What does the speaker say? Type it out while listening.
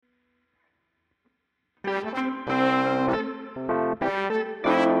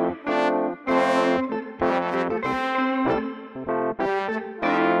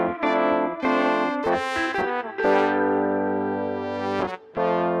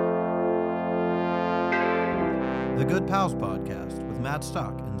The Good Pals Podcast with Matt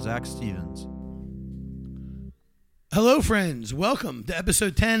Stock and Zach Stevens. Hello, friends. Welcome to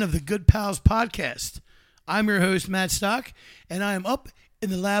episode 10 of the Good Pals Podcast. I'm your host, Matt Stock, and I am up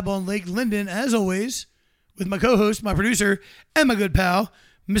in the lab on Lake Linden, as always, with my co-host, my producer, and my good pal,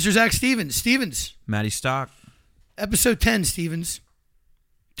 Mr. Zach Stevens. Stevens. Matty Stock. Episode 10, Stevens.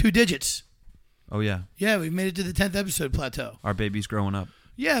 2 digits. Oh, yeah. Yeah, we made it to the 10th episode plateau. Our baby's growing up.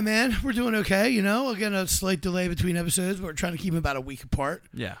 Yeah, man. We're doing okay, you know. Again, a slight delay between episodes, but we're trying to keep them about a week apart.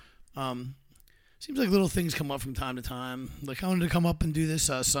 Yeah. Seems like little things come up from time to time. Like I wanted to come up and do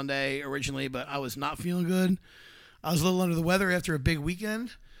this Sunday originally, but I was not feeling good. I was a little under the weather after a big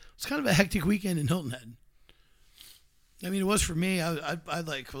weekend. It's kind of a hectic weekend in Hilton Head. I mean, it was for me. I had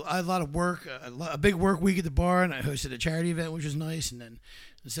a lot of work, a big work week at the bar, and I hosted a charity event, which was nice. And then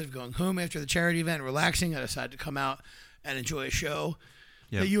instead of going home after the charity event and relaxing, I decided to come out and enjoy a show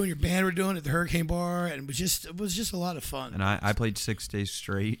that you and your band were doing at the Hurricane Bar, and it was just a lot of fun. And I played 6 days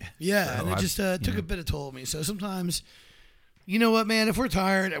straight. Yeah, so and it just took a bit of toll on me. So sometimes, you know what, man, if we're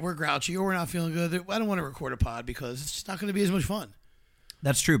tired and we're grouchy or we're not feeling good, I don't want to record a pod because it's just not going to be as much fun.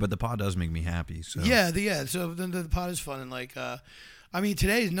 That's true, but the pod does make me happy. So So then the pod is fun, and I mean,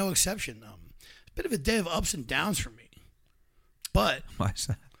 today is no exception. It's a bit of a day of ups and downs for me. But why is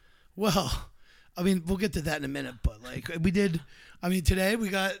that? Well, I mean, we'll get to that in a minute. But today we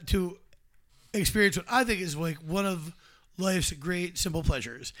got to experience what I think is like one of life's great simple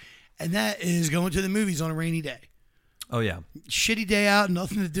pleasures, and that is going to the movies on a rainy day. Oh yeah, shitty day out,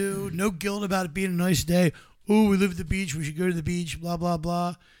 nothing to do, no guilt about it being a nice day. Oh, we live at the beach, we should go to the beach, blah, blah,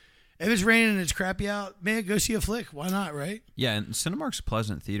 blah. If it's raining and it's crappy out, man, go see a flick. Why not, right? Yeah, and Cinemark's a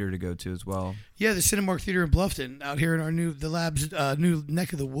pleasant theater to go to as well. Yeah, the Cinemark Theater in Bluffton, out here in the lab's new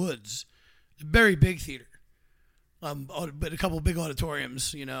neck of the woods. Very big theater. But a couple of big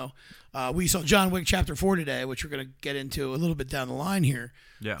auditoriums, you know. We saw Wick Chapter 4 today, which we're going to get into a little bit down the line here.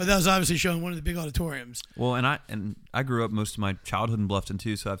 Yeah. But that was obviously showing one of the big auditoriums. Well, and I grew up most of my childhood in Bluffton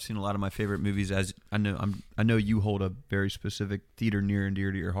too, so I've seen a lot of my favorite movies. As I know you hold a very specific theater near and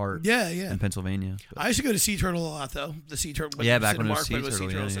dear to your heart. Yeah. In Pennsylvania. But. I used to go to Sea Turtle a lot though. The Sea Turtle. Yeah, back when it was Sea Sea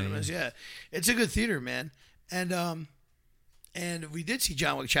Turtle. Cinemas. Yeah. It's a good theater, man. And we did see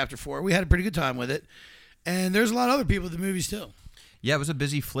Wick Chapter 4. We had a pretty good time with it. And there's a lot of other people at the movies too. Yeah, it was a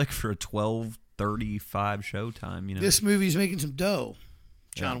busy flick for a 12:35 show time. You know, this movie's making some dough.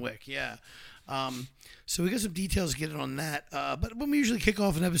 Wick, yeah. So we got some details to get on that. But when we usually kick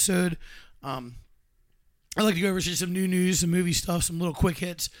off an episode, I like to go over some new news, some movie stuff, some little quick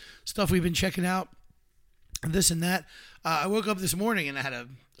hits, stuff we've been checking out, this and that. I woke up this morning and I had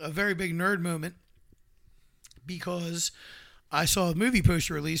a very big nerd moment because I saw a movie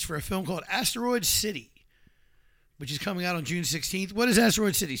poster released for a film called Asteroid City, which is coming out on June 16th. What is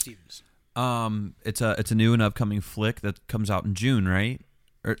Asteroid City, Stevens? It's a new and upcoming flick that comes out in June, right?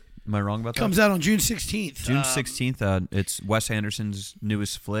 Or am I wrong about that? Comes out on June 16th. June 16th. It's Wes Anderson's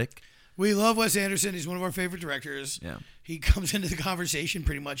newest flick. We love Wes Anderson. He's one of our favorite directors. Yeah. He comes into the conversation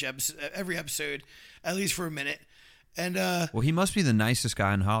pretty much every episode, at least for a minute. And well, he must be the nicest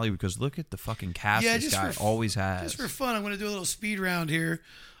guy in Hollywood because look at the fucking cast this guy always has. Just for fun, I'm going to do a little speed round here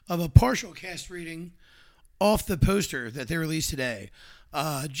of a partial cast reading off the poster that they released today.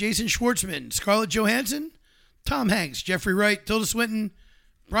 Jason Schwartzman, Scarlett Johansson, Tom Hanks, Jeffrey Wright, Tilda Swinton,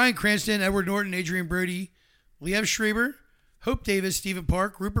 Bryan Cranston, Edward Norton, Adrian Brody, Liev Schreiber, Hope Davis, Stephen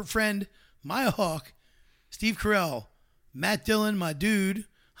Park, Rupert Friend, Maya Hawke, Steve Carell, Matt Dillon, my dude,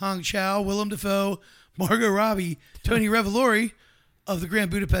 Hong Chow, Willem Dafoe, Margot Robbie, Tony Revolori of the Grand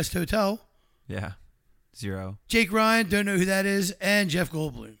Budapest Hotel. Yeah. 0. Jake Ryan, don't know who that is, and Jeff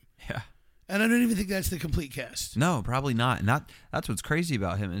Goldblum. Yeah. And I don't even think that's the complete cast. No, probably not. And that's what's crazy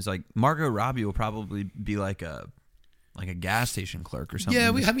about him is like Margot Robbie will probably be like a gas station clerk or something. Yeah,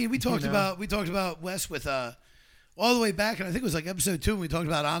 we talked about Wes with all the way back, and I think it was like episode 2 when we talked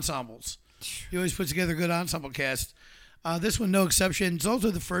about ensembles. He always puts together a good ensemble cast. This one, no exception. It's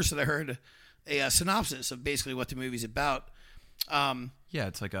also the first that I heard a synopsis of basically what the movie's about. Yeah,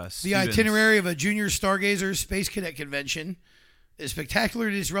 it's like the itinerary of a junior stargazer space cadet convention is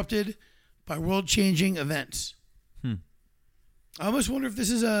spectacularly disrupted by world-changing events. I almost wonder if this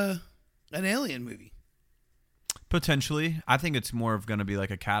is an alien movie. Potentially. I think it's more of going to be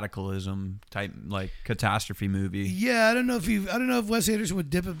like a cataclysm type, like catastrophe movie. Yeah, I don't know if Wes Anderson would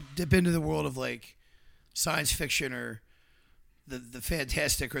dip into the world of like science fiction or the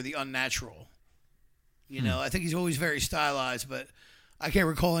fantastic or the unnatural. You know, I think he's always very stylized, but I can't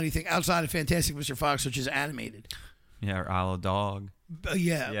recall anything outside of Fantastic Mr. Fox, which is animated. Yeah, or Isle of Dog.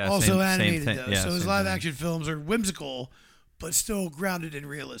 Yeah, also animated though. Yeah, so his live action films are whimsical, but still grounded in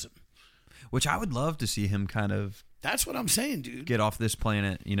realism. Which I would love to see him kind of That's what I'm saying, dude. Get off this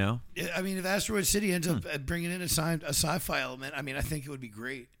planet, you know? I mean, if Asteroid City ends up bringing in a sci-fi element, I mean, I think it would be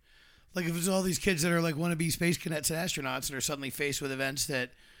great. Like if it's all these kids that are like want to be space cadets and astronauts and are suddenly faced with events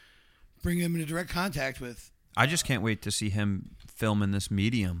that bring them into direct contact with. I just can't wait to see him film in this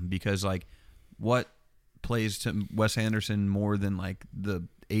medium because, like, what plays to Wes Anderson more than like the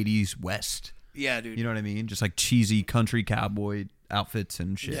 '80s West? Yeah, dude. You know what I mean? Just like cheesy country cowboy outfits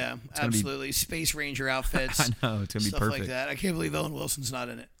and shit. Yeah, absolutely. Space Ranger outfits. I know it's gonna be stuff perfect. like that. I can't believe Owen Wilson's not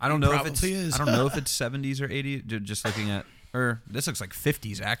in it. I don't know Probably if it's. is. I don't know if it's '70s or '80s. Just looking at, or this looks like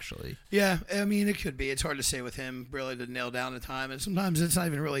 '50s actually. Yeah, I mean it could be. It's hard to say with him really to nail down the time, and sometimes it's not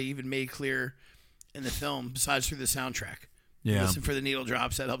even really made clear in the film besides through the soundtrack. Yeah. Listen for the needle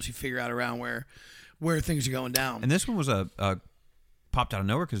drops. That helps you figure out around where things are going down. And this one was a popped out of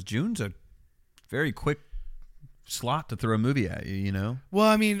nowhere because June's a very quick slot to throw a movie at you, you know? Well,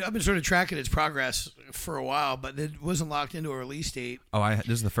 I mean, I've been sort of tracking its progress for a while, but it wasn't locked into a release date. Oh, this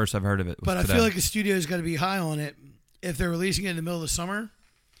is the first I've heard of it. But today. I feel like the studio's got to be high on it. If they're releasing it in the middle of the summer,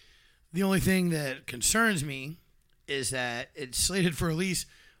 the only thing that concerns me is that it's slated for release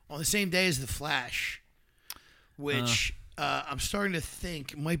on the same day as The Flash, which I'm starting to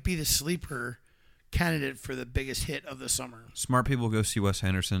think might be the sleeper candidate for the biggest hit of the summer. Smart people go see Wes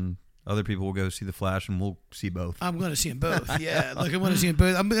Anderson. Other people will go see The Flash, and we'll see both. I'm going to see them both. Yeah, like I'm going to see them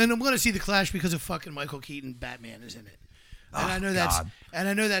both. And I'm going to see The Flash because of fucking Michael Keaton. Batman is in it, and I know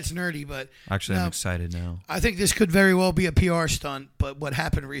that's nerdy, but actually, I'm excited now. I think this could very well be a PR stunt. But what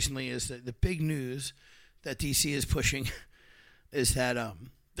happened recently is that the big news that DC is pushing is that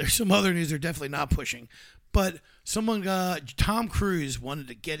there's some other news they're definitely not pushing. But Tom Cruise wanted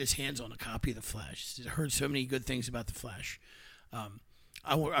to get his hands on a copy of The Flash. He's heard so many good things about The Flash.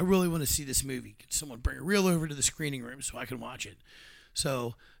 I really want to see this movie. Could someone bring a reel over to the screening room so I can watch it?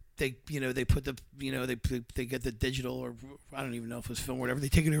 So they put they get the digital, or I don't even know if it was film or whatever. They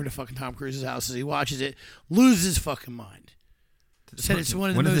take it over to fucking Tom Cruise's house as he watches it, loses his fucking mind. Said it's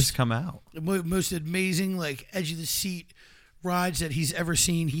one of the when most, did this come out? Most amazing, like edge of the seat rides that he's ever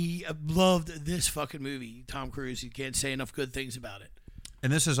seen. He loved this fucking movie. Tom Cruise. You can't say enough good things about it.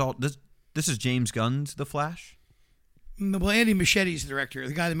 And this is all this is James Gunn's The Flash. Well, Andy Muschietti's the director,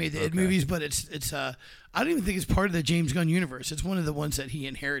 the guy that made the It movies, but it's I don't even think it's part of the James Gunn universe. It's one of the ones that he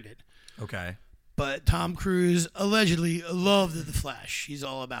inherited. Okay. But Tom Cruise allegedly loved The Flash. He's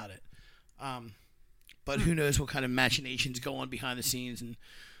all about it. But who knows what kind of machinations go on behind the scenes and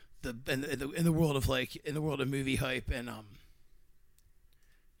in the world of movie hype and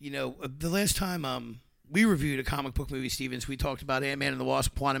the last time we reviewed a comic book movie, Stevens, we talked about Ant-Man and the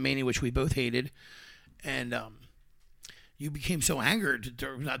Wasp: Quantumania, which we both hated, and you became so angered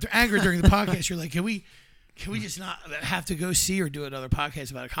during the podcast. You're like, can we just not have to go see or do another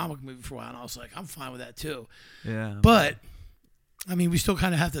podcast about a comic movie for a while? And I was like, I'm fine with that too. Yeah. But I mean, we still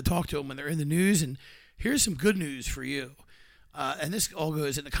kind of have to talk to them when they're in the news. And here's some good news for you. And this all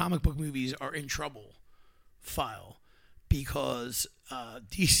goes in the comic book movies are in trouble file because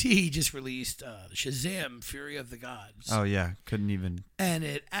DC just released Shazam! Fury of the Gods. Oh yeah, couldn't even. And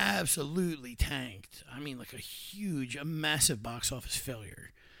it absolutely tanked. I mean, like a massive box office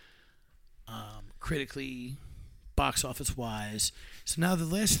failure. Critically, box office wise. So now the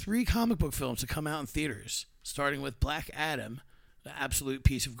last 3 comic book films to come out in theaters, starting with Black Adam, the absolute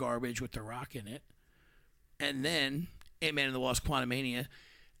piece of garbage with The Rock in it, and then Ant-Man and the Wasp: Quantumania,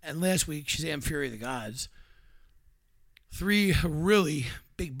 and last week Shazam! Fury of the Gods. 3 really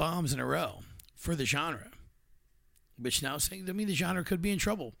big bombs in a row for the genre, which now saying to me the genre could be in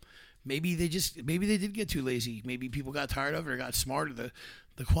trouble. Maybe they did get too lazy. Maybe people got tired of it or got smarter.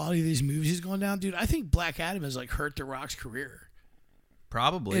 The quality of these movies has gone down, dude. I think Black Adam has like hurt The Rock's career,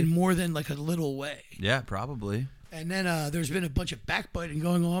 probably in more than like a little way. Yeah, probably. And then there's been a bunch of backbiting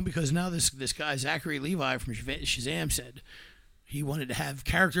going on because now this guy Zachary Levi from Shazam said he wanted to have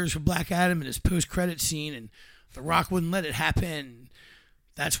characters from Black Adam in his post-credit scene, and The Rock wouldn't let it happen.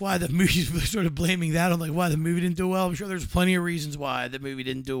 That's why the movie's sort of blaming that on like why the movie didn't do well. I'm sure there's plenty of reasons why the movie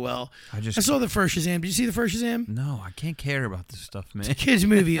didn't do well. I saw the first Shazam. Did you see the first Shazam? No, I can't care about this stuff, man. It's a kid's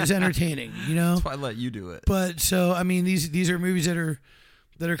movie. It's entertaining, you know. That's why I let you do it. But so I mean, these are movies that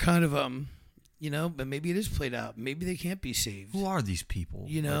are kind of but maybe it is played out. Maybe they can't be saved. Who are these people?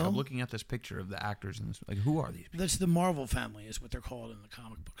 You know, like, I'm looking at this picture of the actors in this. Like, who are these people? That's the Marvel family, is what they're called in the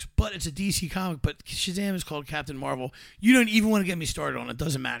comic books. But it's a DC comic. But Shazam is called Captain Marvel. You don't even want to get me started on it.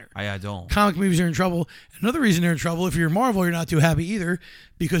 Doesn't matter. I don't. Comic movies are in trouble. Another reason they're in trouble, if you're Marvel, you're not too happy either,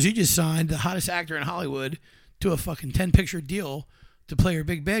 because you just signed the hottest actor in Hollywood to a fucking 10-picture deal to play your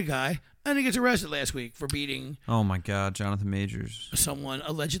big bad guy, and he gets arrested last week for beating. Oh my God, Jonathan Majors. Someone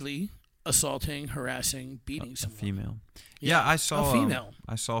allegedly assaulting, harassing, beating A someone. female. Yeah, I saw a female.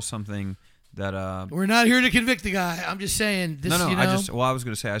 I saw something that. We're not here to convict the guy. I'm just saying this. No. You know, I was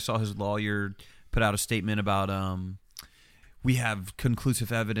going to say I saw his lawyer put out a statement about we have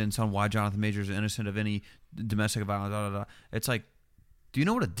conclusive evidence on why Jonathan Majors is innocent of any domestic violence. Blah, blah, blah. It's like, do you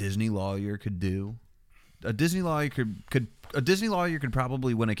know what a Disney lawyer could do? A Disney lawyer could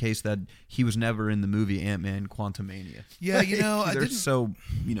probably win a case that he was never in the movie Ant-Man Quantumania. Yeah, you know, they're so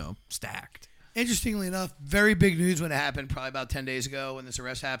stacked. Interestingly enough, very big news when it happened, probably about 10 days ago when this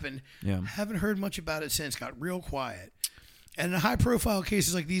arrest happened. Yeah. Haven't heard much about it since. Got real quiet. And in high-profile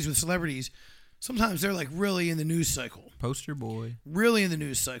cases like these with celebrities, sometimes they're like really in the news cycle. Poster boy. Really in the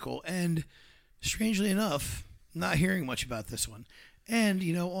news cycle. And strangely enough, not hearing much about this one. And,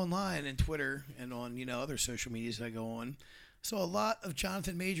 online and Twitter and on, other social medias that I go on, saw a lot of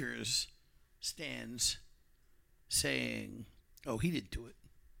Jonathan Majors stands saying, oh, he didn't do it.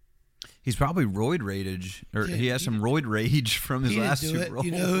 He's probably roid rage, or Yeah, he has some roid rage from his last Super Super Bowl.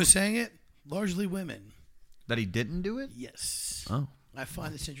 You know who's saying it? Largely women. That he didn't do it? Yes. Oh. I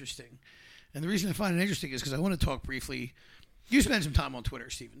find this interesting. And the reason I find it interesting is because I want to talk briefly. You spend some time on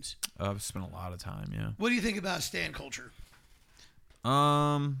Twitter, Stevens. I've spent a lot of time, yeah. What do you think about stan culture?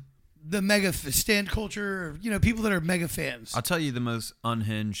 The mega stan culture, people that are mega fans. I'll tell you, the most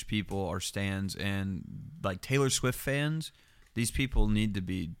unhinged people are stans, and like Taylor Swift fans. These people need to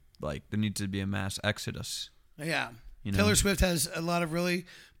be there needs to be a mass exodus. Yeah, You know? Taylor Swift has a lot of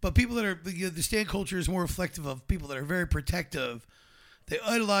but people that are the stan culture is more reflective of people that are very protective. They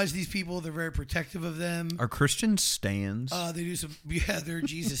idolize these people. They're very protective of them. Are Christians stans? They do some. Yeah, they're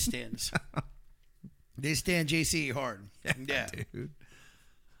Jesus stans. They stand JC hard. Yeah. Dude.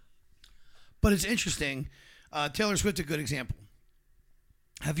 But it's interesting. Taylor Swift's a good example.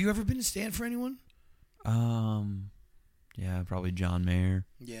 Have you ever been a stan for anyone? Yeah, probably John Mayer.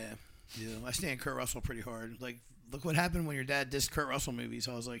 Yeah. I stand Kurt Russell pretty hard. Like, look what happened when your dad dissed Kurt Russell movies.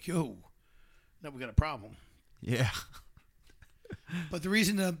 I was like, yo, now we got a problem. Yeah. But the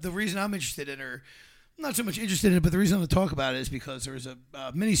reason I'm interested in her, I'm not so much interested in it, but the reason I'm going to talk about it is because there was a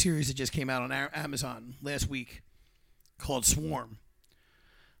miniseries that just came out on Amazon last week called Swarm.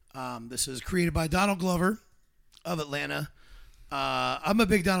 This is created by Donald Glover of Atlanta. I'm a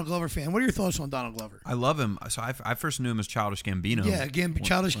big Donald Glover fan. What are your thoughts on Donald Glover? I love him. So I first knew him as Childish Gambino. Yeah,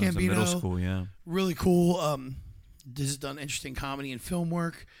 Childish when I was in Gambino. middle school, yeah. Really cool. This has done interesting comedy and film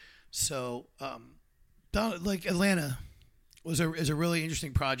work. So, Atlanta is a really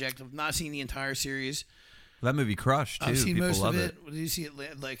interesting project. I've not seen the entire series. That movie crushed, too. I've seen People most love of it. When you see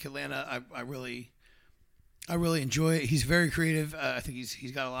Atlanta, I really enjoy it. He's very creative. I think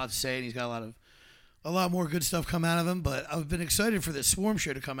he's got a lot to say, and he's got a lot more good stuff come out of him. But I've been excited for this Swarm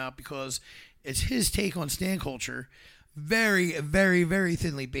show to come out because it's his take on stan culture, very, very, very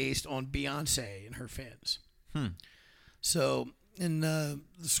thinly based on Beyonce and her fans. So in the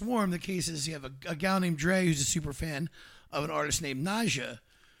Swarm, the case is you have a gal named Dre who's a super fan of an artist named Naja,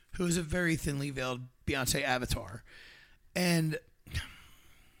 who is a very thinly veiled Beyonce avatar. And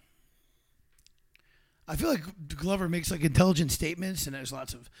I feel like Glover makes like intelligent statements, and there's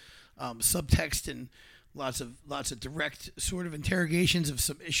lots of subtext and lots of direct sort of interrogations of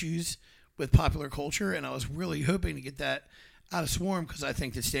some issues with popular culture. And I was really hoping to get that out of Swarm because I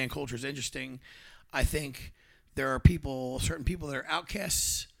think that stan culture is interesting. I think there are certain people that are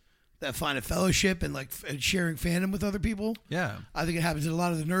outcasts that find a fellowship and and sharing fandom with other people. Yeah. I think it happens in a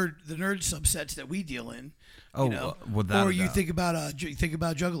lot of the nerd subsets that we deal in. Oh, without or a you doubt. think about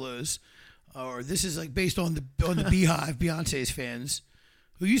Juggalos, or this is like based on the Beehive, Beyonce's fans,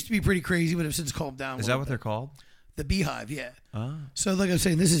 who used to be pretty crazy, but have since calmed down. Is that what they're called? The Beehive, yeah. Oh. So, like I was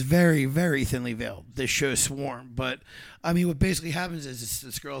saying, this is very, very thinly veiled. This show Swarm, but I mean, what basically happens is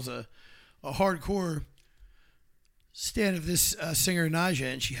this girl's a hardcore stan of this singer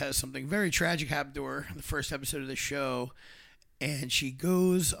Naja, and she has something very tragic happen to her in the first episode of the show, and she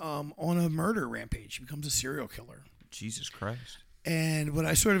goes on a murder rampage. She becomes a serial killer. Jesus Christ. And what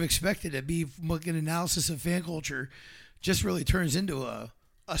I sort of expected to be like an analysis of fan culture just really turns into a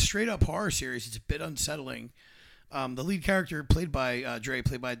straight up horror series. It's a bit unsettling. The lead character played by Dre,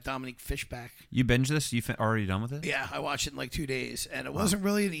 played by Dominique Fishback. You binge this? You already done with it? Yeah, I watched it in like 2 days, and it wasn't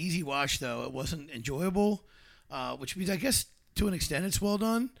really an easy watch though. It wasn't enjoyable, which means I guess to an extent it's well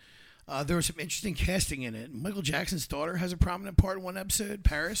done. There was some interesting casting in it. Michael Jackson's daughter has a prominent part in one episode,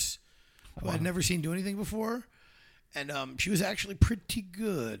 Paris, who I'd never seen do anything before. And she was actually pretty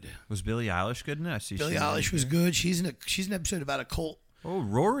good. Was Billie Eilish good in it? I see. Billie Eilish was good. She's in an episode about a cult. Oh,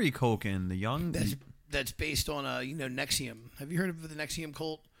 Rory Culkin, the young. That's based on NXIVM. Have you heard of the NXIVM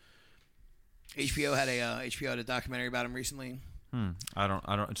cult? HBO had a documentary about him recently. I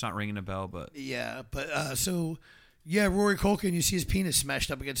don't. It's not ringing a bell, but Yeah, but Rory Culkin, you see his penis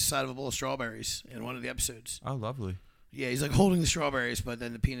smashed up against the side of a bowl of strawberries in one of the episodes. oh, lovely. Yeah, he's like holding the strawberries, but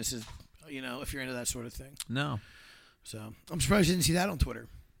then the penis is, if you're into that sort of thing. No. So I'm surprised you didn't see that on Twitter.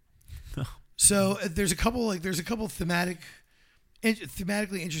 So there's a couple thematically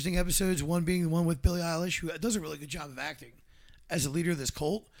interesting episodes. One being the one with Billie Eilish, who does a really good job of acting as a leader of this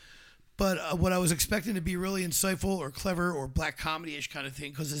cult. But what I was expecting to be really insightful or clever or black comedy-ish kind of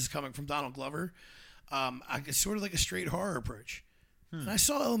thing, because this is coming from Donald Glover, it's sort of like a straight horror approach. And I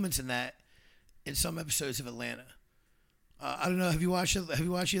saw elements in that in some episodes of Atlanta. I don't know. Have you watched the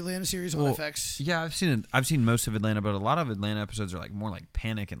Atlanta series on FX? Yeah, I've seen it. I've seen most of Atlanta, but a lot of Atlanta episodes are like more like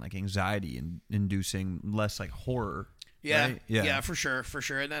panic and like anxiety and inducing, less like horror. Yeah, right? yeah, for sure.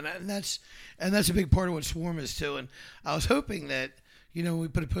 And that's a big part of what Swarm is too. And I was hoping that when we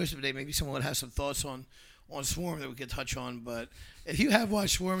put a post up today, maybe someone would have some thoughts on Swarm that we could touch on. But if you have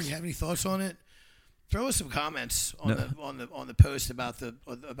watched Swarm and you have any thoughts on it, throw us some comments on the post about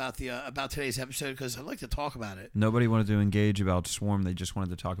today's episode, because I'd like to talk about it. Nobody wanted to engage about Swarm. They just wanted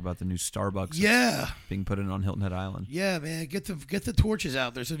to talk about the new Starbucks. Yeah, being put in on Hilton Head Island. Yeah, man, get the torches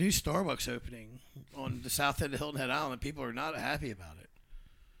out. There's a new Starbucks opening on the south end of Hilton Head Island, and people are not happy about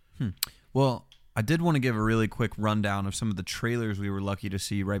it. Well, I did want to give a really quick rundown of some of the trailers we were lucky to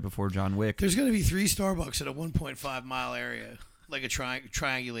see right before John Wick. There's going to be 3 Starbucks in a 1.5 mile area, like a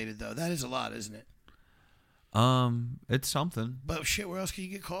triangulated though. That is a lot, isn't it? It's something. But shit, where else can you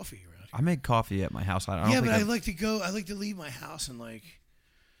get coffee around here? I make coffee at my house. I like to leave my house and like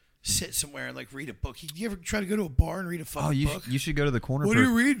sit somewhere and like read a book. You ever try to go to a bar and read a fucking book? You should go to the corner. What are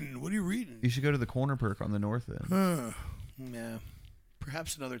you reading? You should go to the Corner Perk on the north end. Yeah,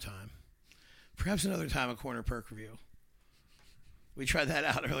 perhaps another time. A Corner Perk review. We tried that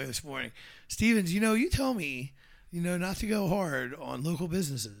out earlier this morning. Stevens, you tell me, not to go hard on local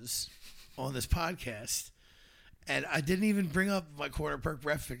businesses on this podcast. And I didn't even bring up my Corner Perk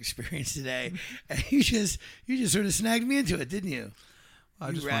breakfast experience today. And you just sort of snagged me into it, didn't you?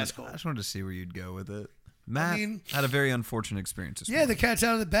 I just wanted to see where you'd go with it. Matt had a very unfortunate experience this morning. The cat's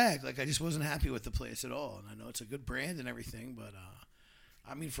out of the bag. Like, I just wasn't happy with the place at all. And I know it's a good brand and everything, but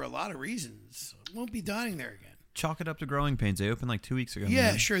for a lot of reasons, I won't be dining there again. Chalk it up to growing pains. They opened like 2 weeks ago.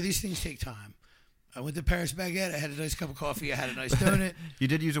 Yeah, sure. These things take time. I went to Paris Baguette. I had a nice cup of coffee. I had a nice donut. You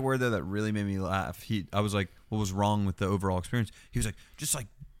did use a word there that really made me laugh. I was like, what was wrong with the overall experience? He was like, just like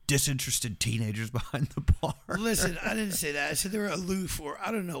disinterested teenagers behind the bar. Listen, I didn't say that. I said they were aloof, or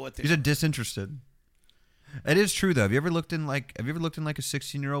I don't know what they. You said disinterested. It is true though. Have you ever looked in like a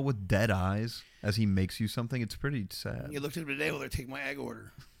 16-year-old with dead eyes as he makes you something? It's pretty sad. You looked at him today while they're taking my egg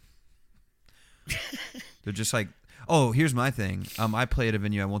order. They're just like, oh, here's my thing. I play at a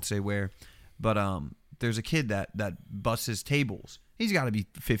venue, I won't say where, but there's a kid that busts his tables. He's got to be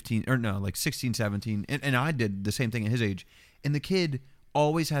 15 or no, like 16, 17, and I did the same thing at his age. And the kid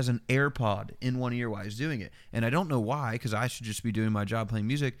always has an AirPod in one ear while he's doing it, and I don't know why, because I should just be doing my job playing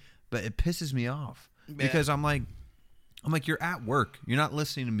music, but it pisses me off because I'm like, you're at work, you're not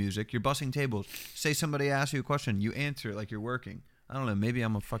listening to music, you're busting tables. Say somebody asks you a question, you answer it like you're working. I don't know, maybe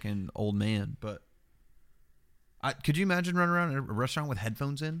I'm a fucking old man, but could you imagine running around in a restaurant with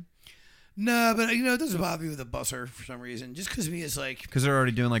headphones in? No, but it doesn't bother me with a busser for some reason. Just because me is like, because they're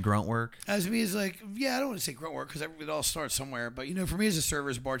already doing like grunt work. As me is like, yeah, I don't want to say grunt work because it all starts somewhere. But for me as a server,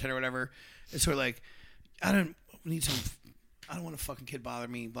 as a bartender, whatever, it's sort of like, I don't want a fucking kid bother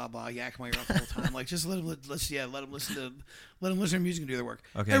me, blah blah, yak my ear off the whole time. Like, just let him listen to music and do their work.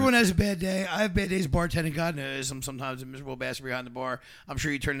 Okay. Everyone has a bad day. I have bad days bartending. God knows, I'm sometimes a miserable bastard behind the bar. I'm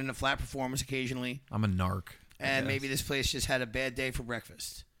sure you turn into flat performance occasionally. I'm a narc. And maybe this place just had a bad day for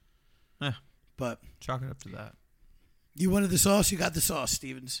breakfast. Yeah, but chalk it up to that. You wanted the sauce, you got the sauce,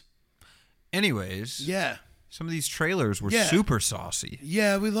 Stevens. Anyways, yeah, some of these trailers were super saucy.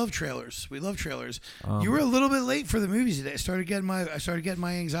 Yeah, we love trailers. You were a little bit late for the movies today. I started getting my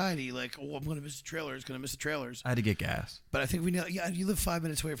anxiety. Like, oh, I'm gonna miss the trailers. I had to get gas, but I think we know. Yeah, you live 5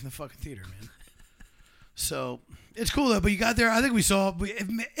 minutes away from the fucking theater, man. So it's cool though. But you got there. I think we saw.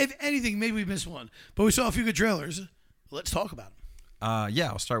 If anything, maybe we missed one, but we saw a few good trailers. Let's talk about them.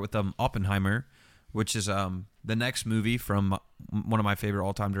 I'll start with Oppenheimer, which is the next movie from one of my favorite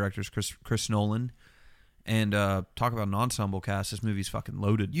all-time directors, Chris Nolan. And talk about an ensemble cast. This movie's fucking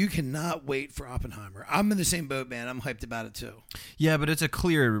loaded. You cannot wait for Oppenheimer. I'm in the same boat, man. I'm hyped about it too. Yeah, but it's a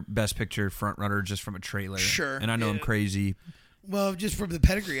clear Best Picture frontrunner just from a trailer. Sure. And I know I'm crazy. Well, just from the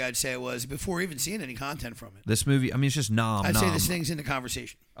pedigree, I'd say it was before even seeing any content from it. This movie, it's just I'd say this thing's in the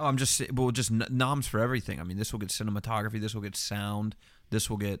conversation. Oh, just noms for everything. This will get cinematography. This will get sound. This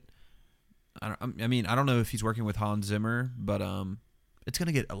will get I mean, I don't know if he's working with Hans Zimmer, but it's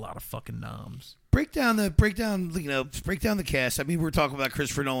gonna get a lot of fucking noms. Break down the cast. I mean, we're talking about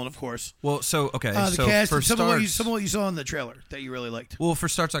Christopher Nolan, of course. Well, so The cast, for some starts, of what you saw in the trailer that you really liked. well, for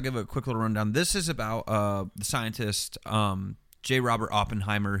starts, I'll give a quick little rundown. This is about the scientist J. Robert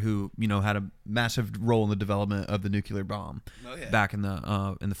Oppenheimer, who had a massive role in the development of the nuclear bomb back in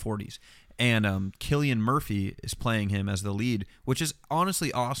the 40s. And Cillian Murphy is playing him as the lead, which is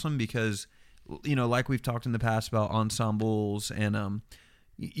honestly awesome because, like we've talked in the past about ensembles and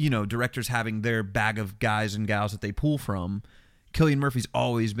directors having their bag of guys and gals that they pull from. Cillian Murphy's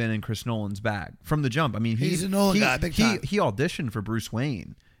always been in Chris Nolan's bag from the jump. I mean, he's a Nolan guy, big time. He auditioned for Bruce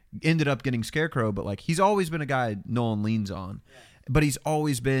Wayne, ended up getting Scarecrow, but he's always been a guy Nolan leans on. Yeah. But he's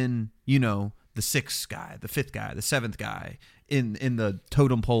always been, the sixth guy, the fifth guy, the seventh guy in the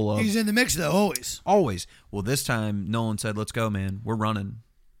totem pole of. He's in the mix though, always. Always. Well, this time Nolan said, "Let's go, man. We're running."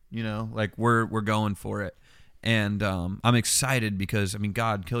 We're going for it. And I'm excited because, I mean,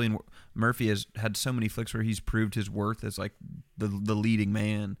 God, Cillian Murphy has had so many flicks where he's proved his worth as the leading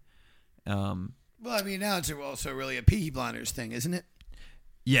man. Well, I mean, now it's also really a Peaky Blinders thing, isn't it?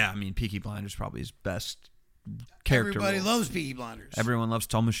 Yeah, I mean, Peaky Blinders probably his best character. Everybody role. loves Peaky Blinders. Everyone loves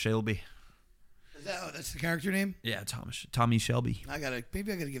Thomas Shelby. That's the character name? Yeah, Tommy Shelby. Maybe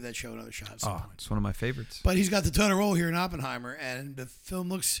I gotta give that show another shot. It's one of my favorites. But he's got the title role here in Oppenheimer, and the film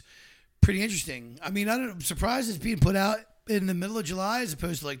looks pretty interesting. I mean, I'm surprised it's being put out in the middle of July as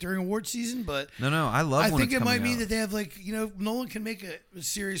opposed to during award season. But no, I love. I when think it's it might coming mean out. that they have Nolan can make a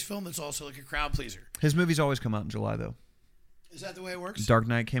serious film that's also a crowd pleaser. His movies always come out in July though. Is that the way it works? Dark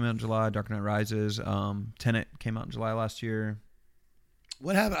Knight came out in July. Dark Knight Rises. Tenet came out in July last year.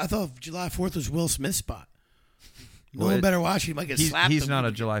 What happened? I thought July 4th was Will Smith's spot. Nolan better watch. He might get slapped. He's not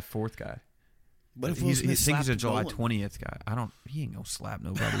a July 4th guy. What if Will Smith he's a July Nolan? 20th guy. He ain't gonna slap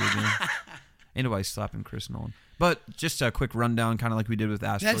nobody again. Ain't nobody slapping Chris Nolan. But just a quick rundown, kind of like we did with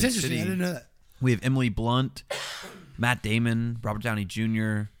Asteroid That's interesting. City. I didn't know that. We have Emily Blunt, Matt Damon, Robert Downey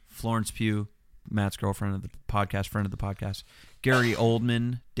Jr., Florence Pugh, Matt's girlfriend of the podcast, friend of the podcast, Gary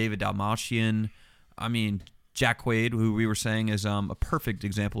Oldman, David Dalmatian. I mean, Jack Quaid, who we were saying is a perfect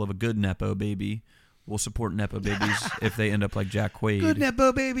example of a good Nepo baby. We'll support Nepo babies if they end up like Jack Quaid. Good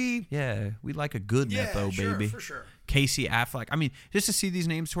Nepo baby. Yeah, we like a good Nepo baby. For sure. Casey Affleck. I mean, just to see these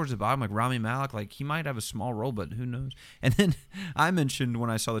names towards the bottom, like Rami Malek, he might have a small role, but who knows? And then I mentioned when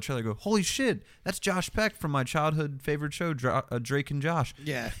I saw the trailer, holy shit, that's Josh Peck from my childhood favorite show, Drake and Josh.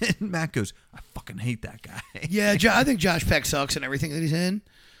 Yeah. And Matt goes, I fucking hate that guy. Yeah, I think Josh Peck sucks in everything that he's in.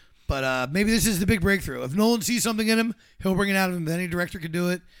 But maybe this is the big breakthrough. If Nolan sees something in him, he'll bring it out of him. If any director could do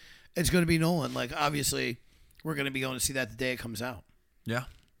it, it's going to be Nolan. Obviously, we're going to be going to see that the day it comes out. Yeah.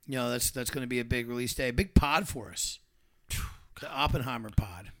 That's going to be a big release day. Big pod for us. The Oppenheimer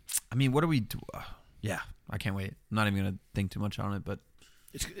pod. I mean, what do we do? Yeah, I can't wait. I'm not even going to think too much on it, but...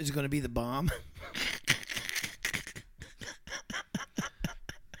 It's going to be the bomb.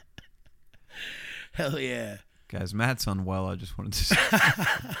 Hell yeah. Guys, Matt's unwell. I just wanted to say.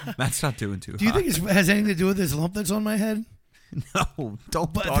 Matt's not doing too hot. Do you think it has anything to do with this lump that's on my head? No,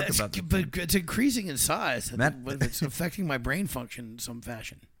 don't talk about that. But it's increasing in size. It's affecting my brain function in some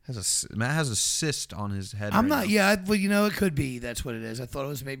fashion. Matt has a cyst on his head. I'm right not. now. Yeah, it could be. That's what it is. I thought it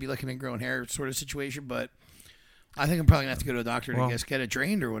was maybe like an ingrown hair sort of situation, but I think I'm probably gonna have to go to a doctor to get it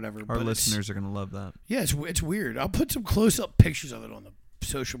drained or whatever. Our listeners are gonna love that. Yeah, it's weird. I'll put some close up pictures of it on the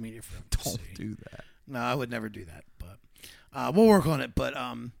social media for them to Don't see. do that. No, I would never do that. But we'll work on it. But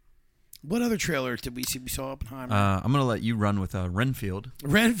what other trailer did we see? We saw Oppenheimer. I'm gonna let you run with Renfield.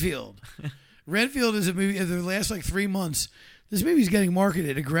 Renfield is a movie. In the last 3 months, this movie's getting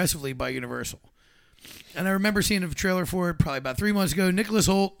marketed aggressively by Universal. And I remember seeing a trailer for it probably about 3 months ago. Nicholas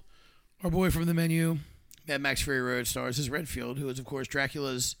Hoult, our boy from The Menu, Mad Max Fury Road stars as Renfield, who is of course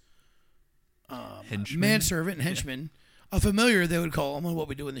Dracula's manservant and henchman, a familiar they would call him on What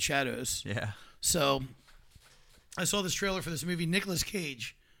We Do in the Shadows. Yeah. So I saw this trailer for this movie, Nicolas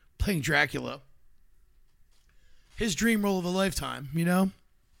Cage playing Dracula. His dream role of a lifetime,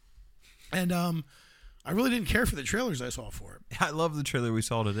 And I really didn't care for the trailers I saw for it. I love the trailer we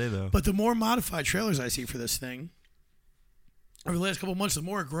saw today, though. But the more modified trailers I see for this thing, over the last couple of months, the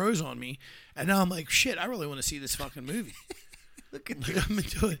more it grows on me. And now I'm like, shit, I really want to see this fucking movie. Look at this. I'm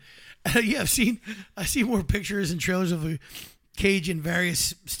into it. Yeah, I've seen more pictures and trailers of Cage in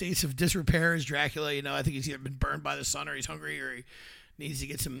various states of disrepair as Dracula. I think he's either been burned by the sun or he's hungry or he needs to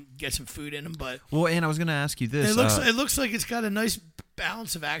get some food in him. But and I was going to ask you this. It looks like it's got a nice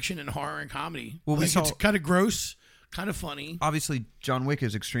balance of action and horror and comedy. Well, it's kind of gross, kind of funny. Obviously, John Wick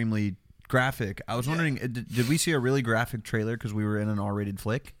is extremely graphic. I was wondering, did we see a really graphic trailer because we were in an R-rated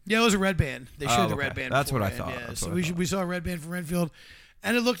flick? Yeah, it was a red band. They showed the red band. That's what I thought. Yeah. So we saw a red band from Renfield,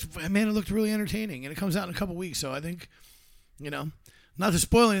 and it looked really entertaining. And it comes out in a couple weeks, so I think, not to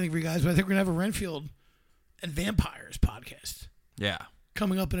spoil anything for you guys, but I think we're gonna have a Renfield and Vampires podcast. Yeah.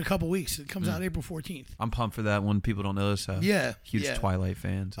 Coming up in a couple weeks. It comes out April 14th. I'm pumped for that one. People don't know this. Huge Twilight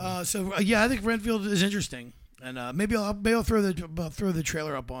fan. I think Renfield is interesting, and maybe I'll throw the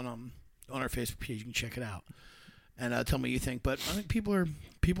trailer up on our Facebook page. You can check it out and tell me what you think. But I think people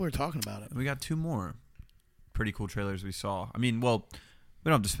are talking about it. We got 2 more pretty cool trailers we saw. I mean, well, we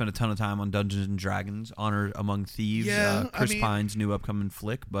don't have to spend a ton of time on Dungeons and Dragons, Honor Among Thieves, Chris Pine's new upcoming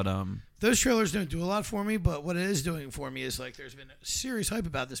flick, but those trailers don't do a lot for me, but what it is doing for me is like there's been serious hype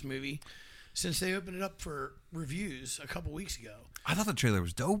about this movie since they opened it up for reviews a couple weeks ago. I thought the trailer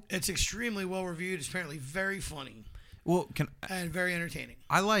was dope. It's extremely well reviewed. It's apparently very funny. Well, and very entertaining.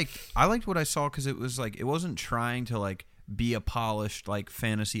 I liked what I saw because it was like it wasn't trying to like be a polished like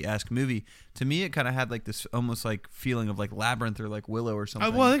fantasy-esque movie. To me, it kind of had like this almost like feeling of like Labyrinth or like Willow or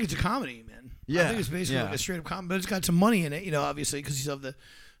something. Well, I think it's a comedy, man. Yeah, I think it's basically like a straight up comedy, but it's got some money in it, obviously because you have the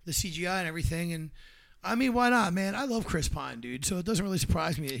CGI and everything. And I mean, why not, man? I love Chris Pine, dude. So it doesn't really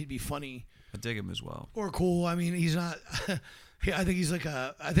surprise me that he'd be funny. I dig him as well. Or cool. I mean, he's not. I think he's like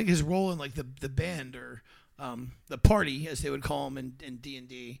I think his role in like the band or the party, as they would call him in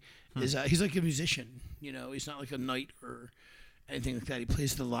D&D, is he's like a musician. He's not like a knight or anything like that. He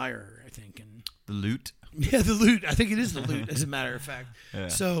plays the lyre, I think, and the lute. Yeah, the lute. I think it is the lute, as a matter of fact. Yeah.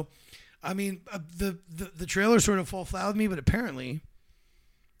 So, I mean, the trailers sort of fall flat with me, but apparently,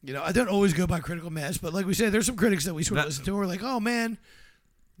 I don't always go by critical mass. But like we said, there's some critics that we sort of listen to. We're like, oh man,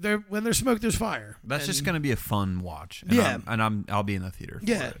 when there's smoke, there's fire. That's just gonna be a fun watch. And I'll be in the theater.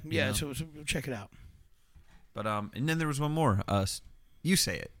 For it, So check it out. But and then there was one more. You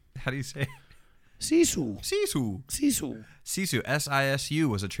say it. How do you say it? Sisu. Sisu, SISU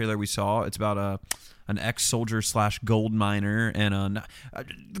was a trailer we saw. It's about an ex-soldier / gold miner, and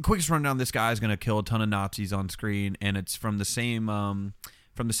the quickest rundown: this guy is going to kill a ton of Nazis on screen, and it's from the same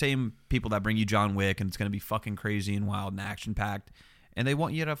people that bring you John Wick, and it's going to be fucking crazy and wild and action-packed. And they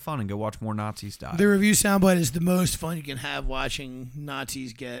want you to have fun and go watch more Nazis die. The review soundbite is the most fun you can have watching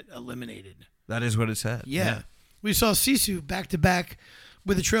Nazis get eliminated. That is what it said. Yeah. We saw Sisu back to back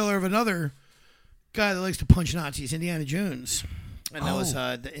with a trailer of another guy that likes to punch Nazis, Indiana Jones. And that was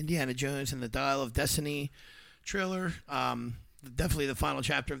the Indiana Jones and the Dial of Destiny trailer. Definitely the final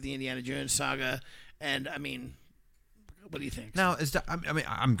chapter of the Indiana Jones saga. And, I mean, what do you think? Now,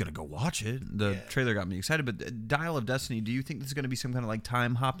 I'm going to go watch it. The trailer got me excited. But Dial of Destiny, do you think this is going to be some kind of like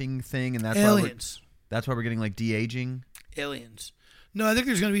time-hopping thing? And that's Aliens. That's why we're getting like de-aging? Aliens. No, I think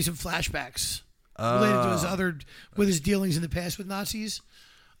there's going to be some flashbacks related to his dealings in the past with Nazis.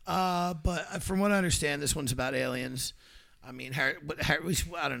 But from what I understand, this one's about aliens. I mean, Harry,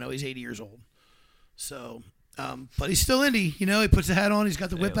 I don't know, he's 80 years old. So, but he's still indie, he puts the hat on, he's got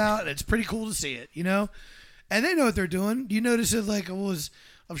the whip out, and it's pretty cool to see it, And they know what they're doing. You notice it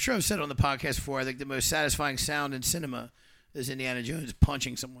I'm sure I've said it on the podcast before, I think the most satisfying sound in cinema is Indiana Jones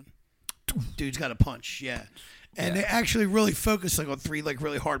punching someone. Dude's got a punch, yeah. And they actually really focus on 3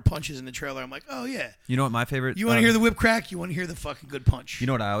 really hard punches in the trailer. I'm like, oh yeah. You know what my favorite? You want to hear the whip crack? You want to hear the fucking good punch? You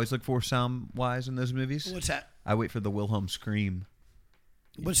know what I always look for sound wise in those movies? What's that? I wait for the Wilhelm scream.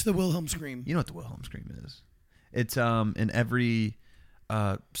 What's the Wilhelm scream? You know what the Wilhelm scream is? It's in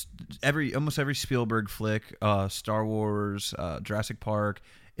almost every Spielberg flick, Star Wars, Jurassic Park.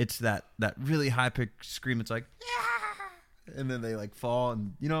 It's that really high pitched scream. It's like, yeah. And then they fall,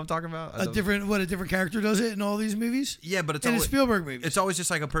 and you know what I'm talking about? A different character does it in all these movies? Yeah, but it's in a Spielberg movie. It's always just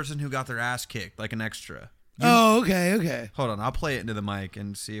like a person who got their ass kicked, like an extra. Okay. Hold on, I'll play it into the mic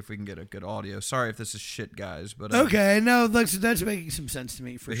and see if we can get a good audio. Sorry if this is shit, guys, but okay, no, that's making some sense to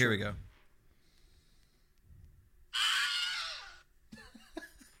me for sure. Here we go.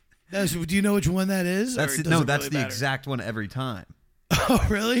 Do you know which one that is? That's the exact one every time. Oh,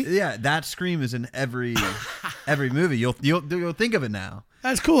 really? Yeah, that scream is in every movie. You'll think of it now.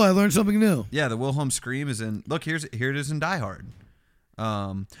 That's cool. I learned something new. Yeah, the Wilhelm scream is in. Look, here it is in Die Hard.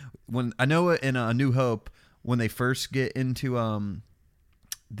 When I know in A New Hope, when they first get into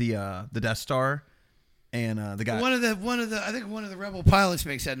the Death Star, and the guy. I think one of the rebel pilots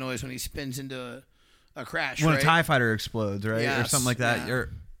makes that noise when he spins into a crash. When right? a TIE fighter explodes, right, yes, or something like that. Yeah.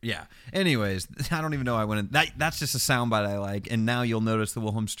 Yeah. Anyways, I don't even know I went in. That's just a soundbite I like, and now you'll notice the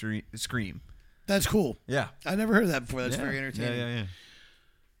Wilhelm scream. That's cool. Yeah. I never heard of that before. That's very entertaining. Yeah.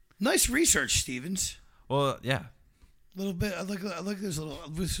 Nice research, Stevens. Well, yeah. A little bit. I like those little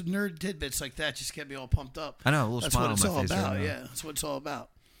nerd tidbits like that. Just get me all pumped up. I know. A little That's smile what it's on my all face about. right now. Yeah, that's what it's all about.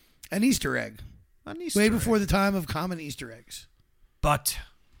 An Easter egg. Way before the time of common Easter eggs. But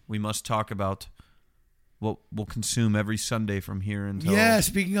we must talk about what we'll consume every Sunday from here until... Yeah,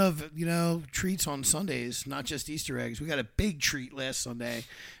 speaking of, treats on Sundays, not just Easter eggs. We got a big treat last Sunday.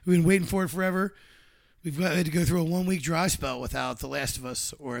 We've been waiting for it forever. We had to go through a 1-week dry spell without The Last of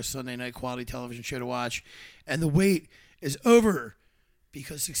Us or a Sunday night quality television show to watch. And the wait is over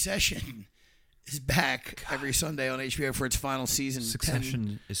because Succession is back every Sunday on HBO for its final season.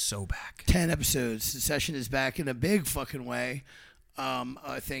 Succession is so back. 10 episodes. Succession is back in a big fucking way.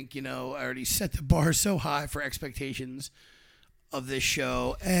 I think, I already set the bar so high for expectations of this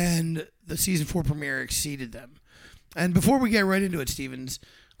show, and the season 4 premiere exceeded them. And before we get right into it, Stevens,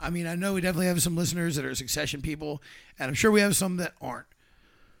 I know we definitely have some listeners that are Succession people, and I'm sure we have some that aren't.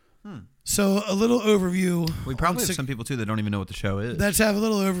 So a little overview. We probably have some people too that don't even know what the show is. Let's have a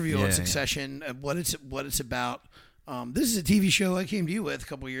little overview on Succession, and what it's about. This is a TV show I came to you with a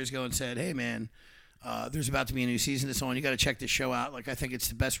couple of years ago and said, "Hey man, there's about to be a new season that's on. You got to check this show out. Like I think it's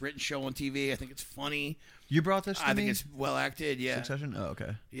the best written show on TV. I think it's funny. You brought this to me? I think it's well acted. Yeah. Succession? Oh,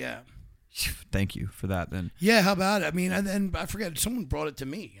 okay. Yeah. Thank you for that then. Yeah, how about it? And I forget, someone brought it to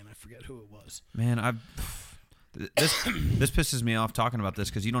me, and I forget who it was. Man, this pisses me off talking about this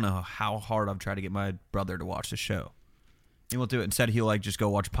because you don't know how hard I've tried to get my brother to watch the show. He won't do it. Instead, he'll just go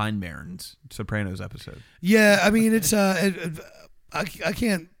watch Pine Barrens Sopranos episode. Yeah, it's I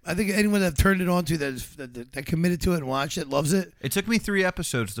can't. I think anyone that turned it on to that committed to it and watched it loves it. It took me 3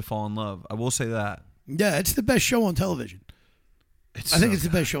 episodes to fall in love. I will say that. Yeah, it's the best show on television. I think it's the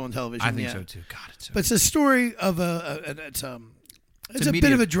best show on television. I think so too. God, it's so. But it's a story of it's a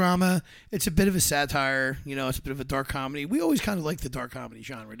bit of a drama. It's a bit of a satire. It's a bit of a dark comedy. We always kind of like the dark comedy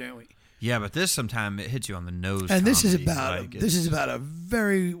genre, don't we? Yeah, but this sometimes it hits you on the nose. And this is about a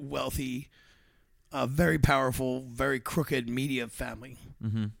very wealthy, very powerful, very crooked media family.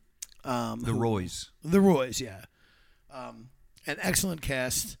 Mm-hmm. The Roys. The Roys, yeah. An excellent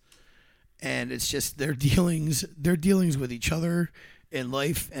cast, and it's just their dealings with each other in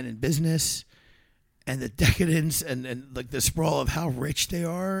life and in business, and the decadence and like the sprawl of how rich they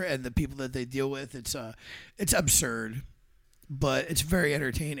are and the people that they deal with. It's absurd, but it's very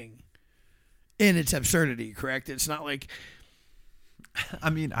entertaining in its absurdity. Correct? It's not like.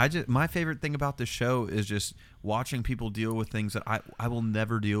 My favorite thing about this show is just watching people deal with things that I will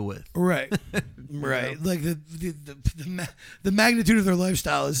never deal with. Right, right. Like the magnitude of their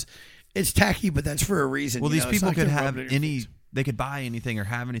lifestyle it's tacky, but that's for a reason. Well, these people could have they could buy anything or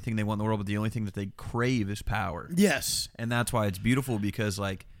have anything they want in the world, but the only thing that they crave is power. Yes, and that's why it's beautiful because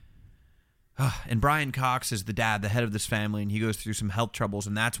and Brian Cox is the dad, the head of this family, and he goes through some health troubles,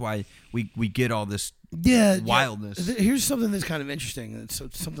 and that's why we get all this wildness. Yeah. Here's something that's kind of interesting. It's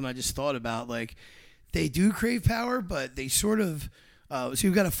something I just thought about. Like, they do crave power, but they sort of. So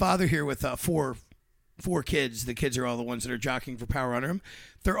you've got a father here with four kids. The kids are all the ones that are jockeying for power under him.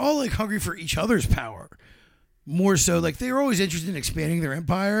 They're all like hungry for each other's power. More so, like they're always interested in expanding their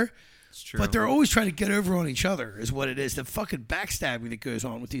empire. It's true. But they're always trying to get over on each other, is what it is. The fucking backstabbing that goes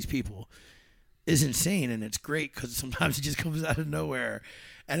on with these people is insane, and it's great because sometimes it just comes out of nowhere,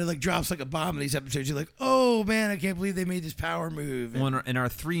 and it like drops like a bomb in these episodes. You're like, oh man, I can't believe they made this power move. And our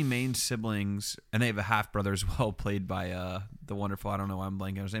 3 main siblings, and they have a half brother as well, played by the wonderful, I don't know why I'm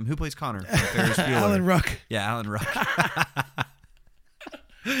blanking on his name. Who plays Connor? Alan Ruck. Yeah, Alan Ruck.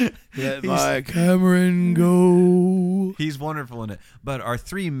 Let my Cameron go. He's wonderful in it. But our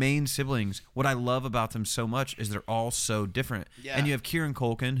 3 main siblings, what I love about them so much is they're all so different. Yeah. And you have Kieran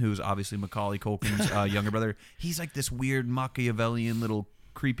Culkin, who's obviously Macaulay Culkin's younger brother. He's like this weird Machiavellian little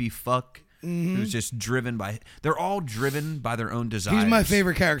creepy fuck who's just driven by... They're all driven by their own desires. He's my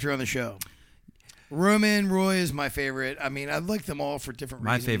favorite character on the show. Roman Roy is my favorite. I like them all for different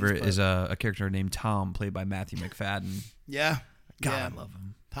reasons. My favorite is a character named Tom, played by Matthew McFadden. Yeah. God, I love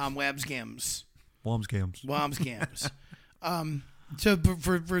him. Tom Wamsgams. Wamsgams. So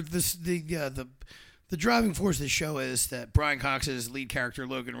for this the driving force of the show is that Brian Cox's lead character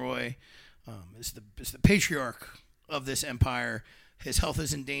Logan Roy is the patriarch of this empire. His health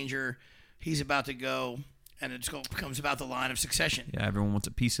is in danger. He's about to go, and it becomes about the line of succession. Yeah, everyone wants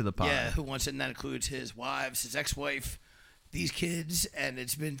a piece of the pie. Yeah, who wants it? And that includes his wives, his ex-wife, these kids, and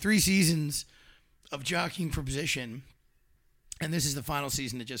it's been 3 seasons of jockeying for position. And this is the final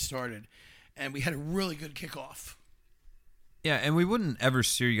season that just started. And we had a really good kickoff. Yeah, and we wouldn't ever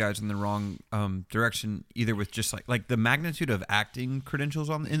steer you guys in the wrong direction either with just like the magnitude of acting credentials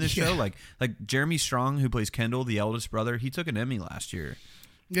in this show. Like Jeremy Strong, who plays Kendall, the eldest brother, he took an Emmy last year.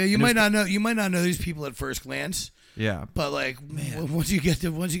 Yeah, you might not know these people at first glance. Yeah. But once you get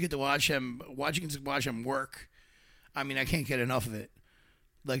to watch him work, I can't get enough of it.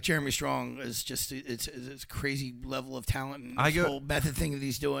 Like Jeremy Strong is just it's a crazy level of talent and I this go- whole method thing that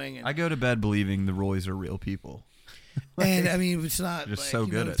he's doing. And, I go to bed believing the Roys are real people. and I mean, it's not Just like, so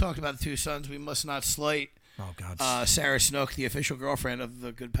good we've at talked about the two sons. We must not slight Oh God. Sarah Snook, the official girlfriend of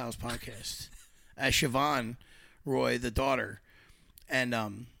the Good Pals podcast, as Siobhan Roy, the daughter. And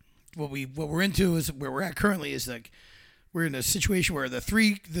what we're into is where we're at currently is like we're in a situation where the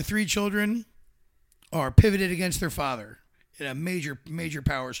three children are pivoted against their father in a major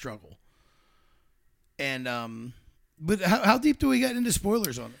power struggle. And but how deep do we get into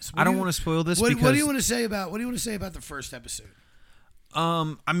spoilers on this? I don't want to spoil this. What because, do you want to say about the first episode?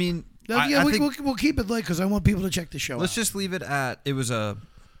 I mean, Yeah, I think, we'll keep it light because I want people to check the show. let's out. just leave it at it was a.